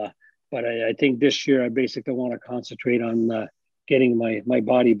 So. But I think this year I basically want to concentrate on getting my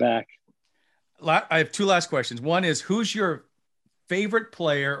body back. I have two last questions. One is, who's your favorite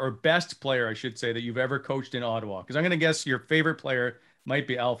player, or best player, I should say, that you've ever coached in Ottawa? Because I'm going to guess your favorite player might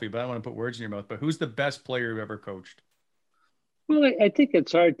be Alfie, but I don't want to put words in your mouth. But who's the best player you've ever coached? Well, I think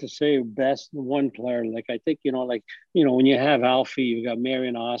it's hard to say best one player. Like, I think, when you have Alfie, you got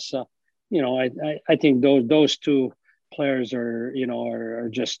Marian Asa. I think those two players are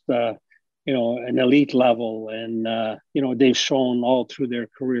just an elite level, and they've shown all through their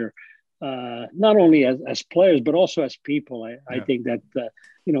career, not only as players but also as people. I think that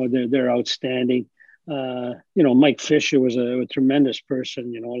they're outstanding. Mike Fisher was a tremendous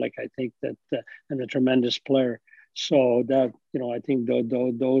person. I think that and a tremendous player. So that I think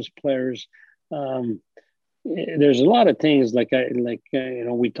those players. There's a lot of things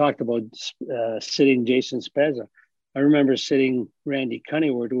we talked about sitting Jason Spezza. I remember sitting Randy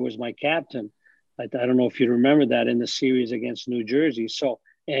Cunneyworth, who was my captain, I don't know if you remember that in the series against New Jersey. So,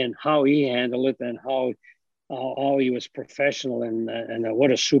 and how he handled it, and how he was professional, and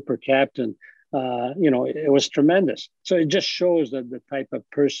what a super captain. It was tremendous. So it just shows that the type of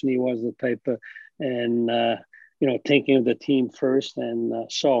person he was, the type of, and thinking of the team first.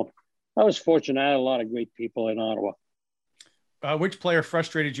 And so I was fortunate. I had a lot of great people in Ottawa. Which player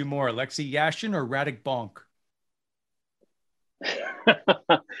frustrated you more, Alexei Yashin or Radek Bonk?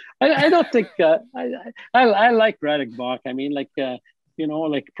 I don't think I like Radek Bonk. I mean,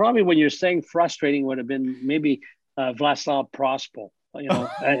 probably when you're saying frustrating would have been maybe Vlaslav Prospo,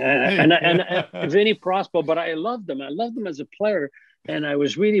 and Vinny Prospo. But I loved him. I loved him as a player, and I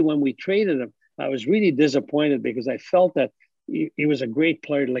was really, when we traded him, I was really disappointed because I felt that he was a great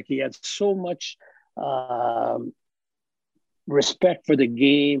player. Like, he had so much respect for the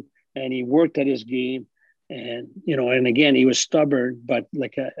game, and he worked at his game. And, and again, he was stubborn, but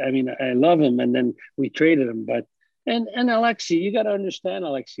I love him. And then we traded him, and Alexei, you got to understand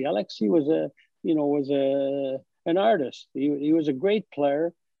Alexei. Alexei was an artist. He was a great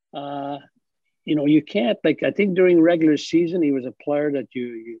player. You can't, I think during regular season, he was a player that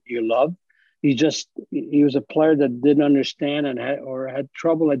you loved. He was a player that didn't understand and had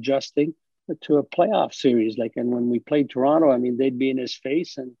trouble adjusting to a playoff series. And when we played Toronto, I mean, they'd be in his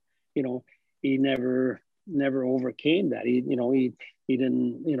face, and, he never overcame that. He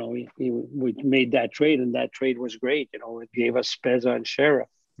didn't, we made that trade, and that trade was great. It gave us Spezza and Sheriff.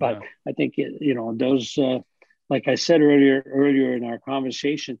 But yeah. I think, those, like I said earlier in our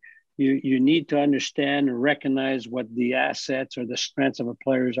conversation, you need to understand and recognize what the assets or the strengths of a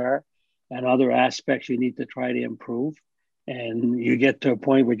players are, and other aspects you need to try to improve. And you get to a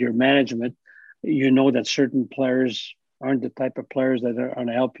point with your management, that certain players aren't the type of players that are going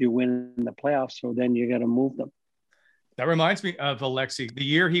to help you win in the playoffs. So then you got to move them. That reminds me of Alexei. The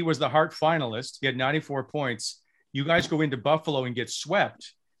year he was the Hart finalist, he had 94 points. You guys go into Buffalo and get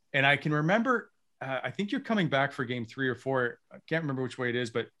swept. And I can remember, I think you're coming back for game 3 or 4. I can't remember which way it is,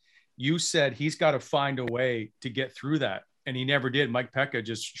 but you said he's got to find a way to get through that. And he never did. Mike Pekka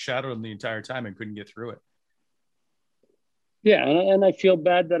just shadowed him the entire time and couldn't get through it. Yeah, and I feel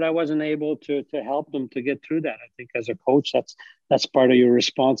bad that I wasn't able to help them to get through that. I think as a coach, that's part of your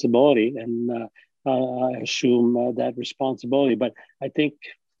responsibility, and I assume that responsibility. But I think,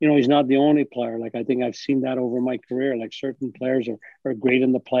 he's not the only player. I think I've seen that over my career. Certain players are great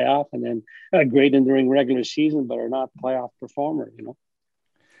in the playoff, and then great during regular season, but are not playoff performer.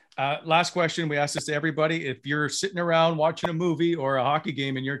 Last question. We ask this to everybody. If you're sitting around watching a movie or a hockey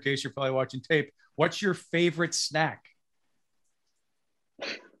game, in your case, you're probably watching tape, what's your favorite snack?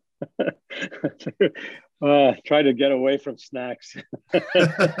 Try to get away from snacks. Diet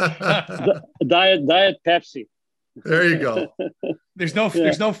Pepsi. There you go. There's no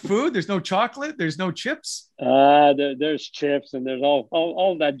food. There's no chocolate. There's no chips. There's chips, and there's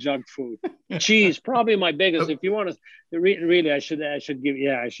all that junk food. Cheese, probably my biggest. If you want to, really, I should give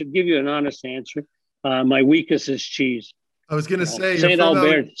you an honest answer. My weakest is cheese. I was going to say Saint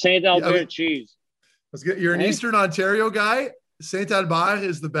Albert cheese. You're an Eastern Ontario guy. Saint Albert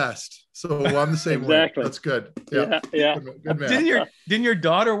is the best. So I'm the same exactly. way. That's good. Yeah. Good man. Didn't your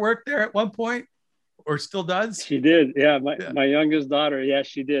daughter work there at one point, or still does? She did. Yeah. My youngest daughter. Yeah,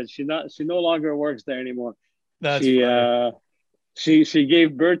 she did. She no longer works there anymore. She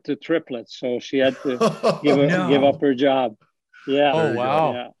gave birth to triplets, so she had to give up her job. Yeah. Oh,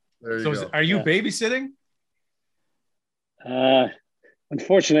 wow. Yeah. There you go. Are you babysitting?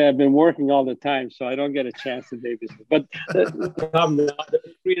 Unfortunately, I've been working all the time, so I don't get a chance to babysit. But I'm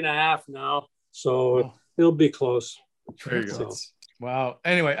 3.5 now, so it'll be close. There you go. Wow.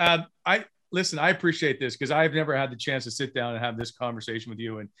 Anyway, I appreciate this because I've never had the chance to sit down and have this conversation with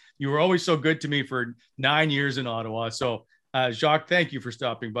you, and you were always so good to me for 9 years in Ottawa. So, Jacques, thank you for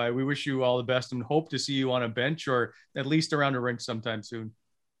stopping by. We wish you all the best and hope to see you on a bench or at least around a rink sometime soon.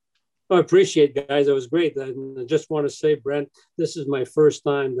 I appreciate it, guys. It was great. And I just want to say, Brent, this is my first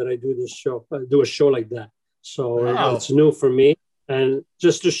time that I do this show, do a show like that. So It's new for me. And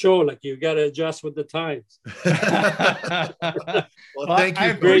just to show, you got to adjust with the times. Well, thank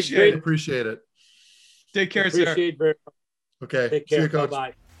you. Appreciate it. Take care, sir. Appreciate it very much. Okay. Take care. See you, Coach.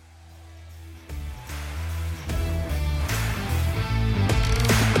 Bye-bye.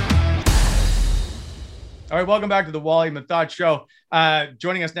 All right, welcome back to the Wally Methot Show.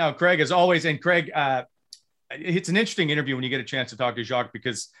 Joining us now, Craig, as always. And Craig, it's an interesting interview when you get a chance to talk to Jacques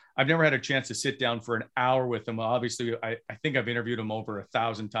because I've never had a chance to sit down for an hour with him. Obviously, I think I've interviewed him over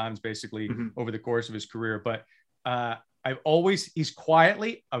 1,000 times, basically, over the course of his career. But he's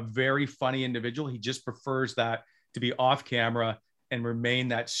quietly a very funny individual. He just prefers that to be off camera. and remain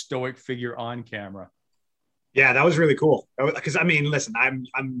that stoic figure on camera. Yeah, that was really cool. Because I mean, listen,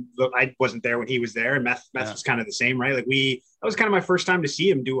 I wasn't there when he was there, and Meth was kind of the same, right? Like that was kind of my first time to see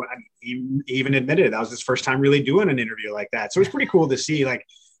him do. He even admitted it. That was his first time really doing an interview like that. So it was pretty cool to see. Like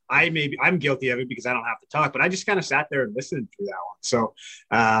I'm guilty of it because I don't have to talk, but I just kind of sat there and listened through that one. So,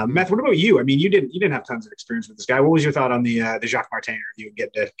 Meth, what about you? I mean, you didn't have tons of experience with this guy. What was your thought on the Jacques Martin interview?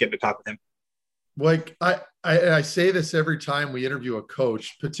 Getting to talk with him. Like I say this every time we interview a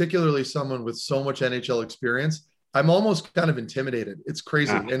coach, particularly someone with so much NHL experience. I'm almost kind of intimidated. It's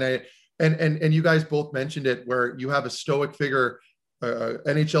crazy. And you guys both mentioned it, where you have a stoic figure,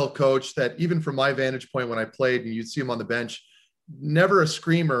 NHL coach that even from my vantage point when I played, and you'd see him on the bench, never a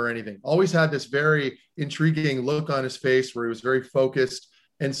screamer or anything, always had this very intriguing look on his face where he was very focused.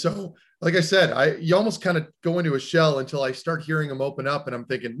 And so, like I said, you almost kind of go into a shell until I start hearing him open up, and I'm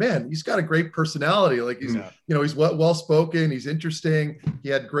thinking, man, he's got a great personality. Like he's well-spoken, he's interesting. He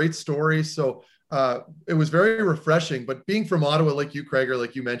had great stories. So it was very refreshing. But being from Ottawa, like you, Craig, or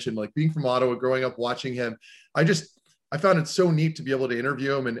like you mentioned, like being from Ottawa, growing up watching him, I found it so neat to be able to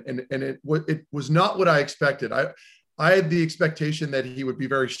interview him, and it was not what I expected. I had the expectation that he would be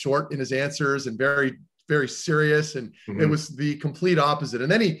very short in his answers and very, very serious. And it was the complete opposite.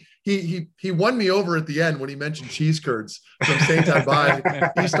 And then he won me over at the end when he mentioned cheese curds from St.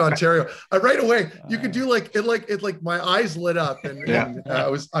 By East Ontario. Right away, you could do like my eyes lit up, and I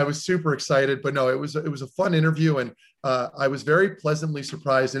was super excited. But no, it was a fun interview, and I was very pleasantly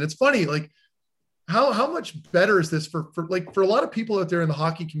surprised. And it's funny, like how much better is this for a lot of people out there in the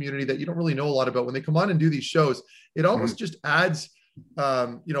hockey community that you don't really know a lot about? When they come on and do these shows, it almost just adds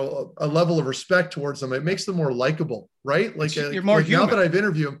a level of respect towards them. It makes them more likable, right? Like, you're more human. Now that I've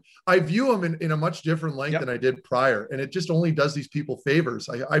interviewed him, I view him in a much different light than I did prior. And it just only does these people favors.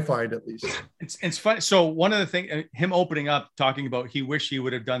 I find, at least. It's funny. So one of the things, him opening up, talking about he wished he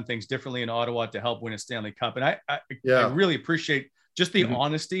would have done things differently in Ottawa to help win a Stanley Cup. And I really appreciate just the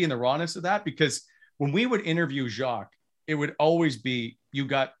honesty and the rawness of that, because when we would interview Jacques, it would always be, you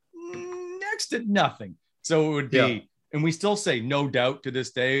got next to nothing. So it would be, and we still say no doubt to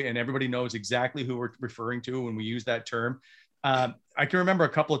this day, and everybody knows exactly who we're referring to when we use that term. I can remember a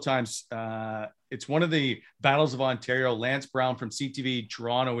couple of times, it's one of the Battles of Ontario. Lance Brown from CTV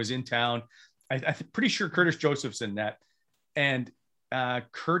Toronto was in town. I'm pretty sure Curtis Joseph's in that. And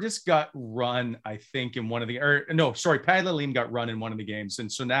Curtis got run, I think, in one of the, Pat Lalime got run in one of the games.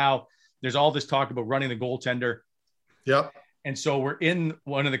 And so now there's all this talk about running the goaltender. Yep. And so we're in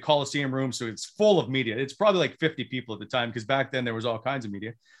one of the Coliseum rooms. So it's full of media. It's probably like 50 people at the time, because back then there was all kinds of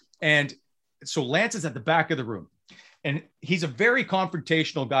media. And so Lance is at the back of the room, and he's a very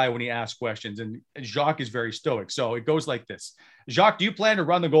confrontational guy when he asks questions. And Jacques is very stoic. So it goes like this: Jacques, do you plan to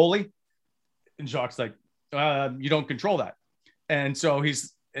run the goalie? And Jacques' like, you don't control that. And so he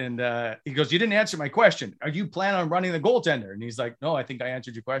goes, you didn't answer my question. Are you planning on running the goaltender? And he's like, no, I think I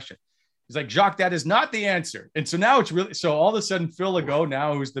answered your question. He's like, Jacques, that is not the answer. And so now it's really, so all of a sudden Phil Legault,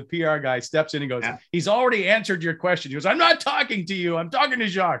 now who's the PR guy, steps in and goes, he's already answered your question. He goes, I'm not talking to you. I'm talking to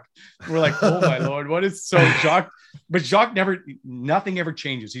Jacques. We're like, oh my Lord, what is so Jacques? But Jacques nothing ever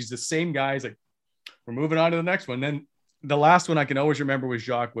changes. He's the same guy. He's like, we're moving on to the next one. Then the last one I can always remember with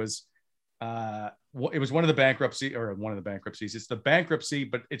Jacques was, it was one of the bankruptcies. It's the bankruptcy,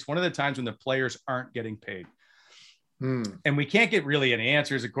 but it's one of the times when the players aren't getting paid. And we can't get really any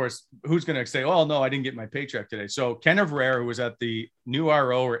answers. Of course, who's going to say, oh, no, I didn't get my paycheck today. So Ken Averera, who was at the new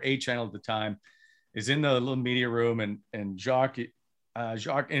RO or A channel at the time, is in the little media room, and Jacques,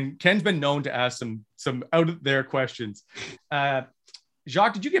 and Ken's been known to ask some out of there questions.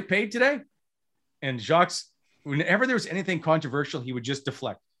 Jacques, did you get paid today? And Jacques, whenever there was anything controversial, he would just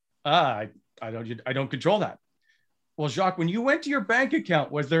deflect. I don't control that. Well, Jacques, when you went to your bank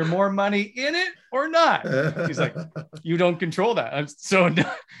account, was there more money in it or not? He's like, you don't control that.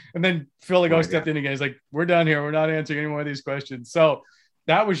 And then Phil Legault stepped in again. He's like, we're done here. We're not answering any more of these questions. So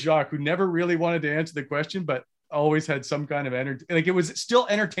that was Jacques, who never really wanted to answer the question, but always had some kind of energy. Like, it was still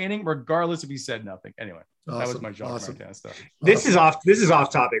entertaining, regardless if he said nothing. Anyway, that was my Jacques Martin stuff. This is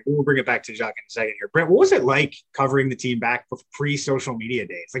off topic. We'll bring it back to Jacques in a second here. Brent, what was it like covering the team back pre-social media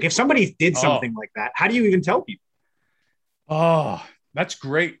days? Like, if somebody did something like that, how do you even tell people? Oh, that's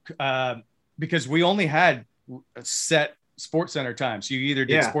great. Because we only had a set SportsCenter time. So you either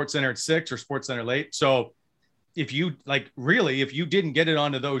did SportsCenter at 6 or SportsCenter late. So if you didn't get it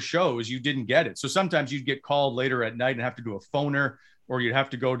onto those shows, you didn't get it. So sometimes you'd get called later at night and have to do a phoner, or you'd have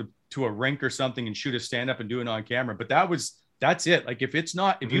to go to a rink or something and shoot a stand-up and do it on camera. But that's it. Like, if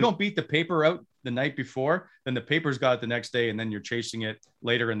you don't beat the paper out the night before, then the paper's got it the next day, and then you're chasing it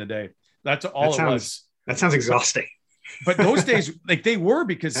later in the day. That's all it was. That sounds exhausting. But those days, like they were,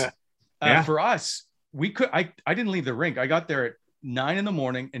 because for us, I didn't leave the rink. I got there at 9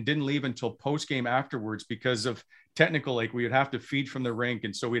 a.m. and didn't leave until post game afterwards because of technical, like we would have to feed from the rink.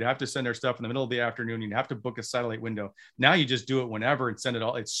 And so we'd have to send our stuff in the middle of the afternoon. You'd have to book a satellite window. Now you just do it whenever and send it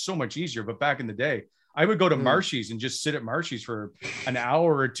all. It's so much easier. But back in the day, I would go to Marshy's and just sit at Marshy's for an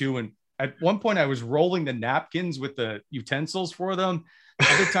hour or two. And at one point I was rolling the napkins with the utensils for them.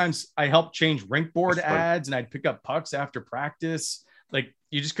 Other times I helped change rink board ads, and I'd pick up pucks after practice. Like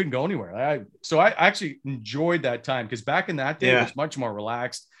you just couldn't go anywhere. So I actually enjoyed that time, because back in that day, it was much more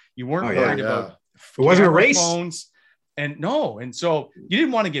relaxed. You weren't worried about it wasn't a race. Phones. And so you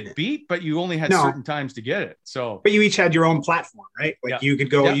didn't want to get beat, but you only had certain times to get it. So, but you each had your own platform, right? Like you could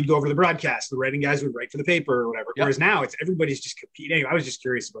go, you'd go over the broadcast, the writing guys would write for the paper or whatever. Whereas now it's everybody's just competing. Anyway, I was just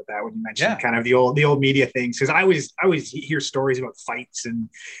curious about that when you mentioned kind of the old media things, because I always hear stories about fights and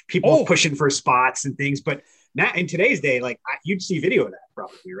people pushing for spots and things. But now in today's day, like you'd see video of that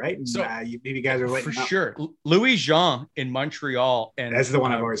probably, right? And, so maybe guys are for sure. Louis Jean in Montreal, and that's the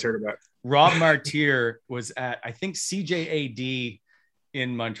one I've always heard about. Rob Martyr was at, I think, CJAD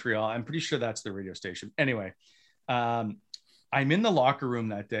in Montreal. I'm pretty sure that's the radio station. Anyway, I'm in the locker room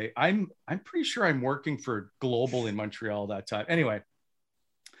that day. I'm pretty sure I'm working for Global in Montreal that time. Anyway,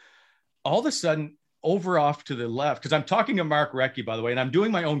 all of a sudden, over off to the left, because I'm talking to Mark Recchi, by the way, and I'm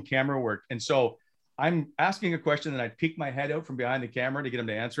doing my own camera work. And so I'm asking a question, and I peek my head out from behind the camera to get him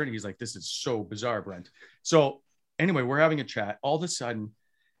to answer it. And he's like, "This is so bizarre, Brent." So anyway, we're having a chat. All of a sudden,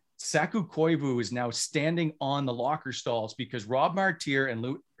 Saku Koivu is now standing on the locker stalls because Rob Martyr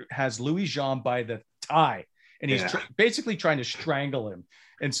has Louis Jean by the tie, and he's basically trying to strangle him.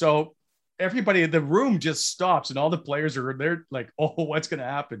 And so everybody in the room just stops, and all the players are there like, "Oh, what's going to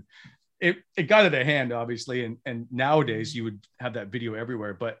happen?" It got out of hand, obviously. And nowadays you would have that video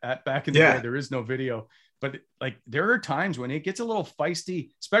everywhere, but back in the day, there is no video. But like, there are times when it gets a little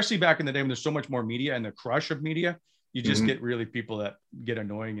feisty, especially back in the day when there's so much more media and the crush of media. You just get really people that get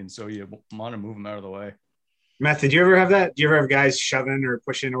annoying, and so you want to move them out of the way. Meth, did you ever have that? Do you ever have guys shoving or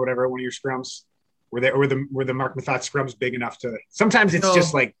pushing or whatever at one of your scrums? Were the Mark Methot scrums big enough to? Sometimes it's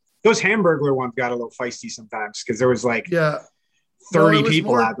just like those Hamburglar ones got a little feisty sometimes because there was like 30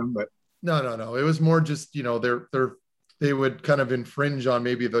 people at them. But no, it was more just they would kind of infringe on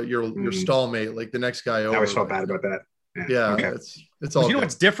maybe your stallmate, like the next guy over. I always felt bad about that. Yeah, okay. It's all. You know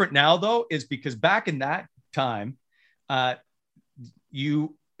what's different now though is because back in that time.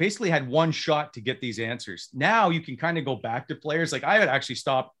 You basically had one shot to get these answers. Now you can kind of go back to players. Like I would actually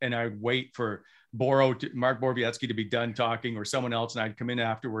stop and I'd wait for Mark Borowiecki to be done talking, or someone else, and I'd come in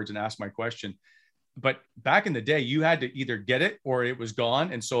afterwards and ask my question. But back in the day, you had to either get it or it was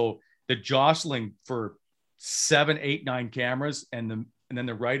gone. And so the jostling for 7, 8, 9 cameras and then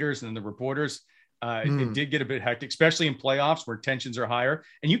the writers and then the reporters, it did get a bit hectic, especially in playoffs where tensions are higher.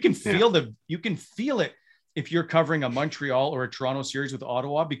 And you can feel it if you're covering a Montreal or a Toronto series with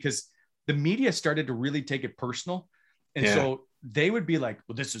Ottawa, because the media started to really take it personal. And so they would be like,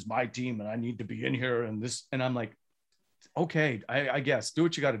 "Well, this is my team and I need to be in here." And I'm like, okay, I guess do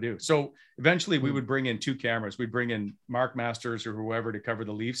what you got to do. So eventually we would bring in 2 cameras. We'd bring in Mark Masters or whoever to cover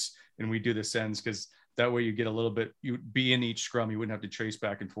the Leafs, and we do the Sens, because that way you get a little bit, you'd be in each scrum. You wouldn't have to chase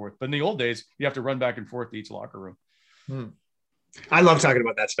back and forth. But in the old days, you have to run back and forth to each locker room. I love talking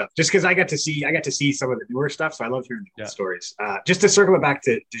about that stuff just because I got to see some of the newer stuff. So I love hearing the stories. Just to circle it back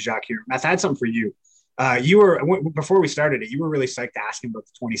to Jacques here, Matt, I had something for you. You were, before we started it, you were really psyched to ask him about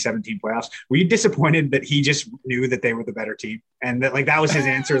the 2017 playoffs. Were you disappointed that he just knew that they were the better team and that that was his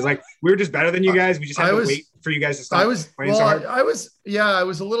answer? Is like, we were just better than you guys. We just had to wait for you guys to stop. I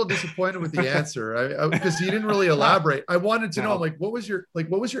was a little disappointed with the answer because he didn't really elaborate. I wanted to know, what was your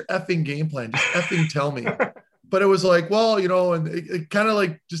effing game plan? Just effing tell me. But it was like, well, and it kind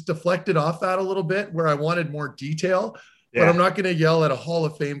of just deflected off that a little bit where I wanted more detail. But I'm not going to yell at a Hall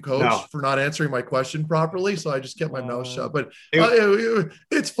of Fame coach for not answering my question properly. So I just kept my mouth shut. But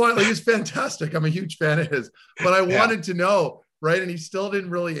it's fun. He's fantastic. I'm a huge fan of his. But I wanted to know, right? And he still didn't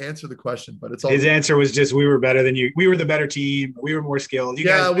really answer the question. But it's all his answer was just, we were better than you. We were the better team. We were more skilled. You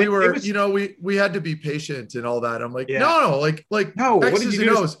guys, we were. We had to be patient and all that. I'm like, no, no. X's what did you and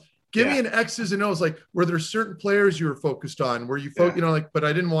O's. Give me an X's and O's. Were there certain players you were focused on? Were you but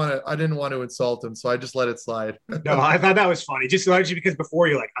I didn't want to insult him. So I just let it slide. No, I thought that was funny. Just largely because before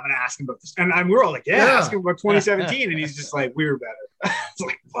you're like, I'm going to ask him about this. And we're all like, ask him about 2017. And he's just like, we were better. It's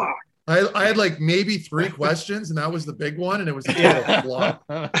like, fuck. I had maybe 3 questions, and that was the big one. And it was a total flop.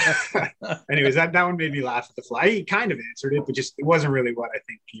 Anyways, that one made me laugh at the fly. He kind of answered it, but just, it wasn't really what I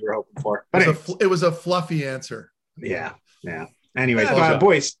think you were hoping for. But it was a fluffy answer. Yeah. Anyways,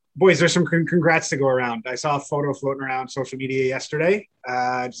 boys, boys, there's some congrats to go around. I saw a photo floating around social media yesterday.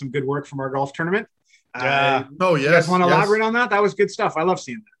 Some good work from our golf tournament. Oh, yes. You guys want to elaborate on that? That was good stuff. I love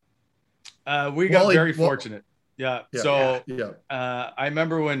seeing that. We got very fortunate. Yeah. So I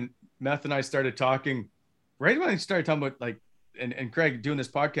remember when Meth and I started talking, right when I started talking about like, and Craig doing this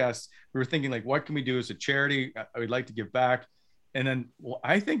podcast, we were thinking like, what can we do as a charity? I would like to give back. And then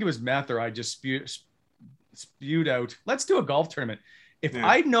I think it was Meth or I just spewed out, let's do a golf tournament. If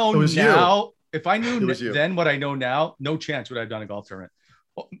I know now, if I knew then what I know now, no chance would I have done a golf tournament.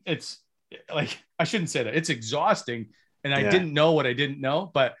 It's like, I shouldn't say that. It's exhausting. And I didn't know what I didn't know,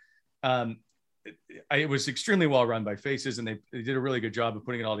 but it was extremely well run by Faces, and they did a really good job of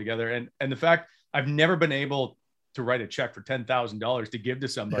putting it all together. And the fact I've never been able to write a check for $10,000 to give to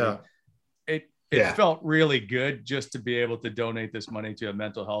somebody. It felt really good just to be able to donate this money to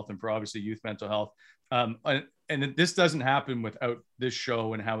mental health and for obviously youth mental health. And this doesn't happen without this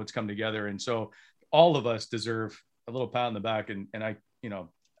show and how it's come together. And so all of us deserve a little pat on the back. And I,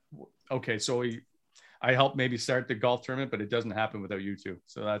 okay, so I helped maybe start the golf tournament, but it doesn't happen without you two.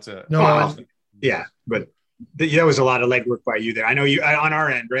 So that's but that was a lot of legwork by you there. I know you on our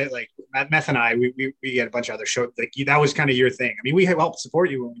end, right? Like Meth and I, we had a bunch of other shows. Like that was kind of your thing. I mean, we helped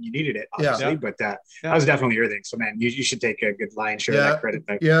support you when you needed it, obviously, but that was definitely your thing. So man, you should take a good lion's share of that credit.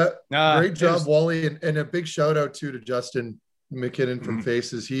 Great job, Wally. And a big shout out to Justin McKinnon from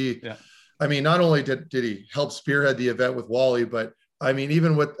Faces. I mean, not only did he help spearhead the event with Wally, but I mean,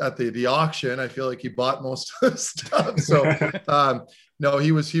 even at the auction, I feel like he bought most of the stuff. So no,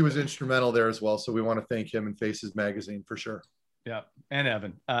 he was instrumental there as well. So we want to thank him and Faces Magazine for sure. Yeah, and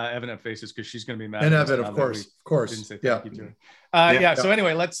Evan at Faces, because she's going to be mad. And Evan, of course. Didn't say thank you to her. So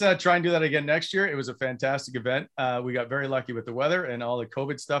anyway, let's try and do that again next year. It was a fantastic event. We got very lucky with the weather and all the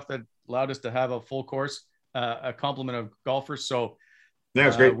COVID stuff that allowed us to have a full course, a complement of golfers. So that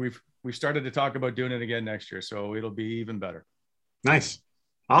was great. We've started to talk about doing it again next year, so it'll be even better. Nice.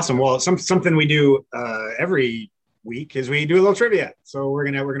 Awesome. Well, something we do every week is we do a little trivia. So we're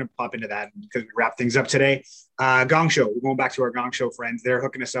gonna pop into that because we wrap things up today. Gong Show. We're going back to our Gong Show friends. They're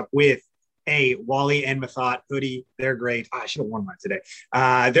hooking us up with a Wally and Methot hoodie. They're great. I should have worn mine today.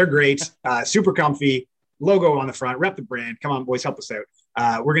 They're great. Super comfy. Logo on the front. Rep the brand. Come on, boys, help us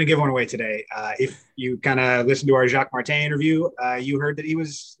out. We're gonna give one away today. If you kind of listened to our Jacques Martin interview, you heard that he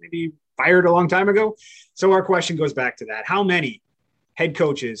was maybe fired a long time ago. So our question goes back to that. How many head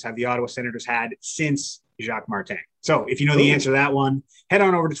coaches have the Ottawa Senators had since Jacques Martin? So if you know the answer to that one, head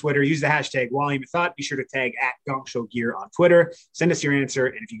on over to Twitter, use the hashtag Wally Methot. Be sure to tag @GongShowGear on Twitter. Send us your answer.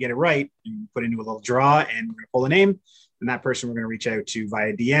 And if you get it right, you can put into a little draw and we're going to pull a name. And that person we're going to reach out to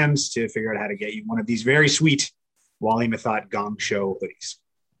via DMs to figure out how to get you one of these very sweet Wally Methot Gong Show hoodies.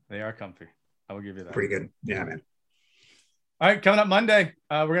 They are comfy. I will give you that. Pretty good. Yeah, man. All right, coming up Monday,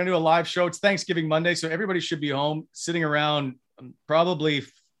 we're going to do a live show. It's Thanksgiving Monday, so everybody should be home, sitting around, probably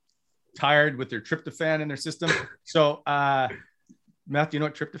tired with their tryptophan in their system. So, Matt, do you know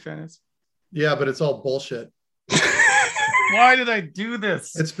what tryptophan is? Yeah, but it's all bullshit. Why did I do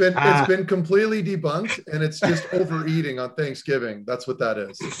this? It's been completely debunked, and it's just overeating on Thanksgiving. That's what that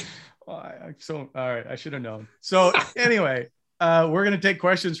is. All right, I should have known. So anyway, we're going to take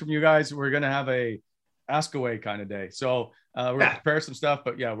questions from you guys. We're going to have a ask away kind of day. So we're going to prepare some stuff,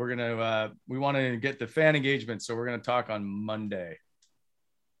 but yeah, we want to get the fan engagement. So we're going to talk on Monday.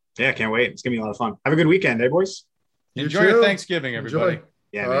 Yeah, can't wait. It's going to be a lot of fun. Have a good weekend, boys. Enjoy your Thanksgiving, everybody. Enjoy.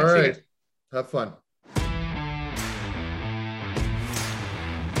 Yeah, man. All right. Have fun.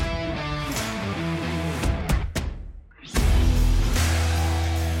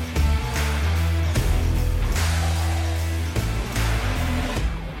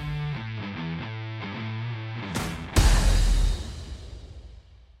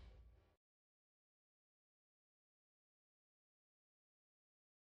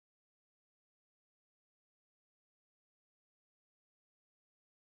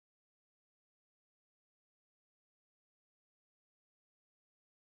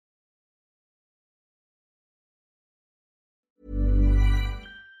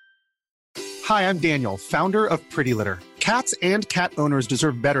 Hi, I'm Daniel, founder of Pretty Litter. Cats and cat owners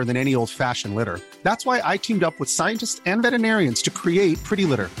deserve better than any old-fashioned litter. That's why I teamed up with scientists and veterinarians to create Pretty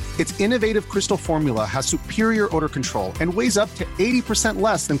Litter. Its innovative crystal formula has superior odor control and weighs up to 80%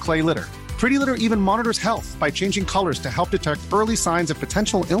 less than clay litter. Pretty Litter even monitors health by changing colors to help detect early signs of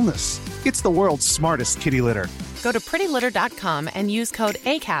potential illness. It's the world's smartest kitty litter. Go to prettylitter.com and use code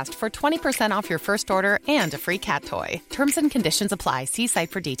ACAST for 20% off your first order and a free cat toy. Terms and conditions apply. See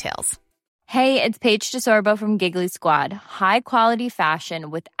site for details. Hey, it's Paige DeSorbo from Giggly Squad. High quality fashion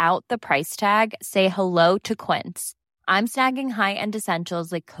without the price tag. Say hello to Quince. I'm snagging high-end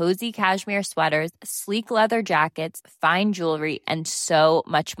essentials like cozy cashmere sweaters, sleek leather jackets, fine jewelry, and so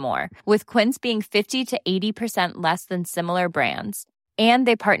much more. With Quince being 50 to 80% less than similar brands. And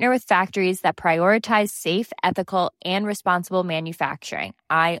they partner with factories that prioritize safe, ethical, and responsible manufacturing.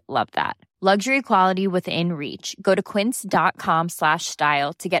 I love that. Luxury quality within reach. Go to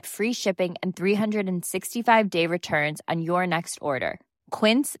quince.com/style to get free shipping and 365-day returns on your next order.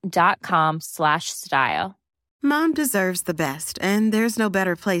 Quince.com/style. Mom deserves the best, and there's no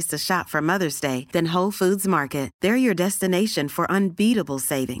better place to shop for Mother's Day than Whole Foods Market. They're your destination for unbeatable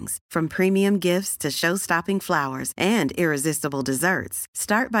savings, from premium gifts to show-stopping flowers and irresistible desserts.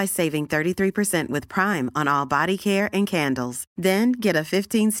 Start by saving 33% with Prime on all body care and candles. Then get a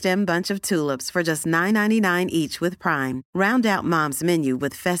 15-stem bunch of tulips for just $9.99 each with Prime. Round out Mom's menu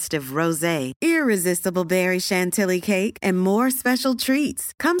with festive rosé, irresistible berry chantilly cake, and more special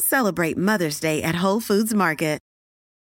treats. Come celebrate Mother's Day at Whole Foods Market.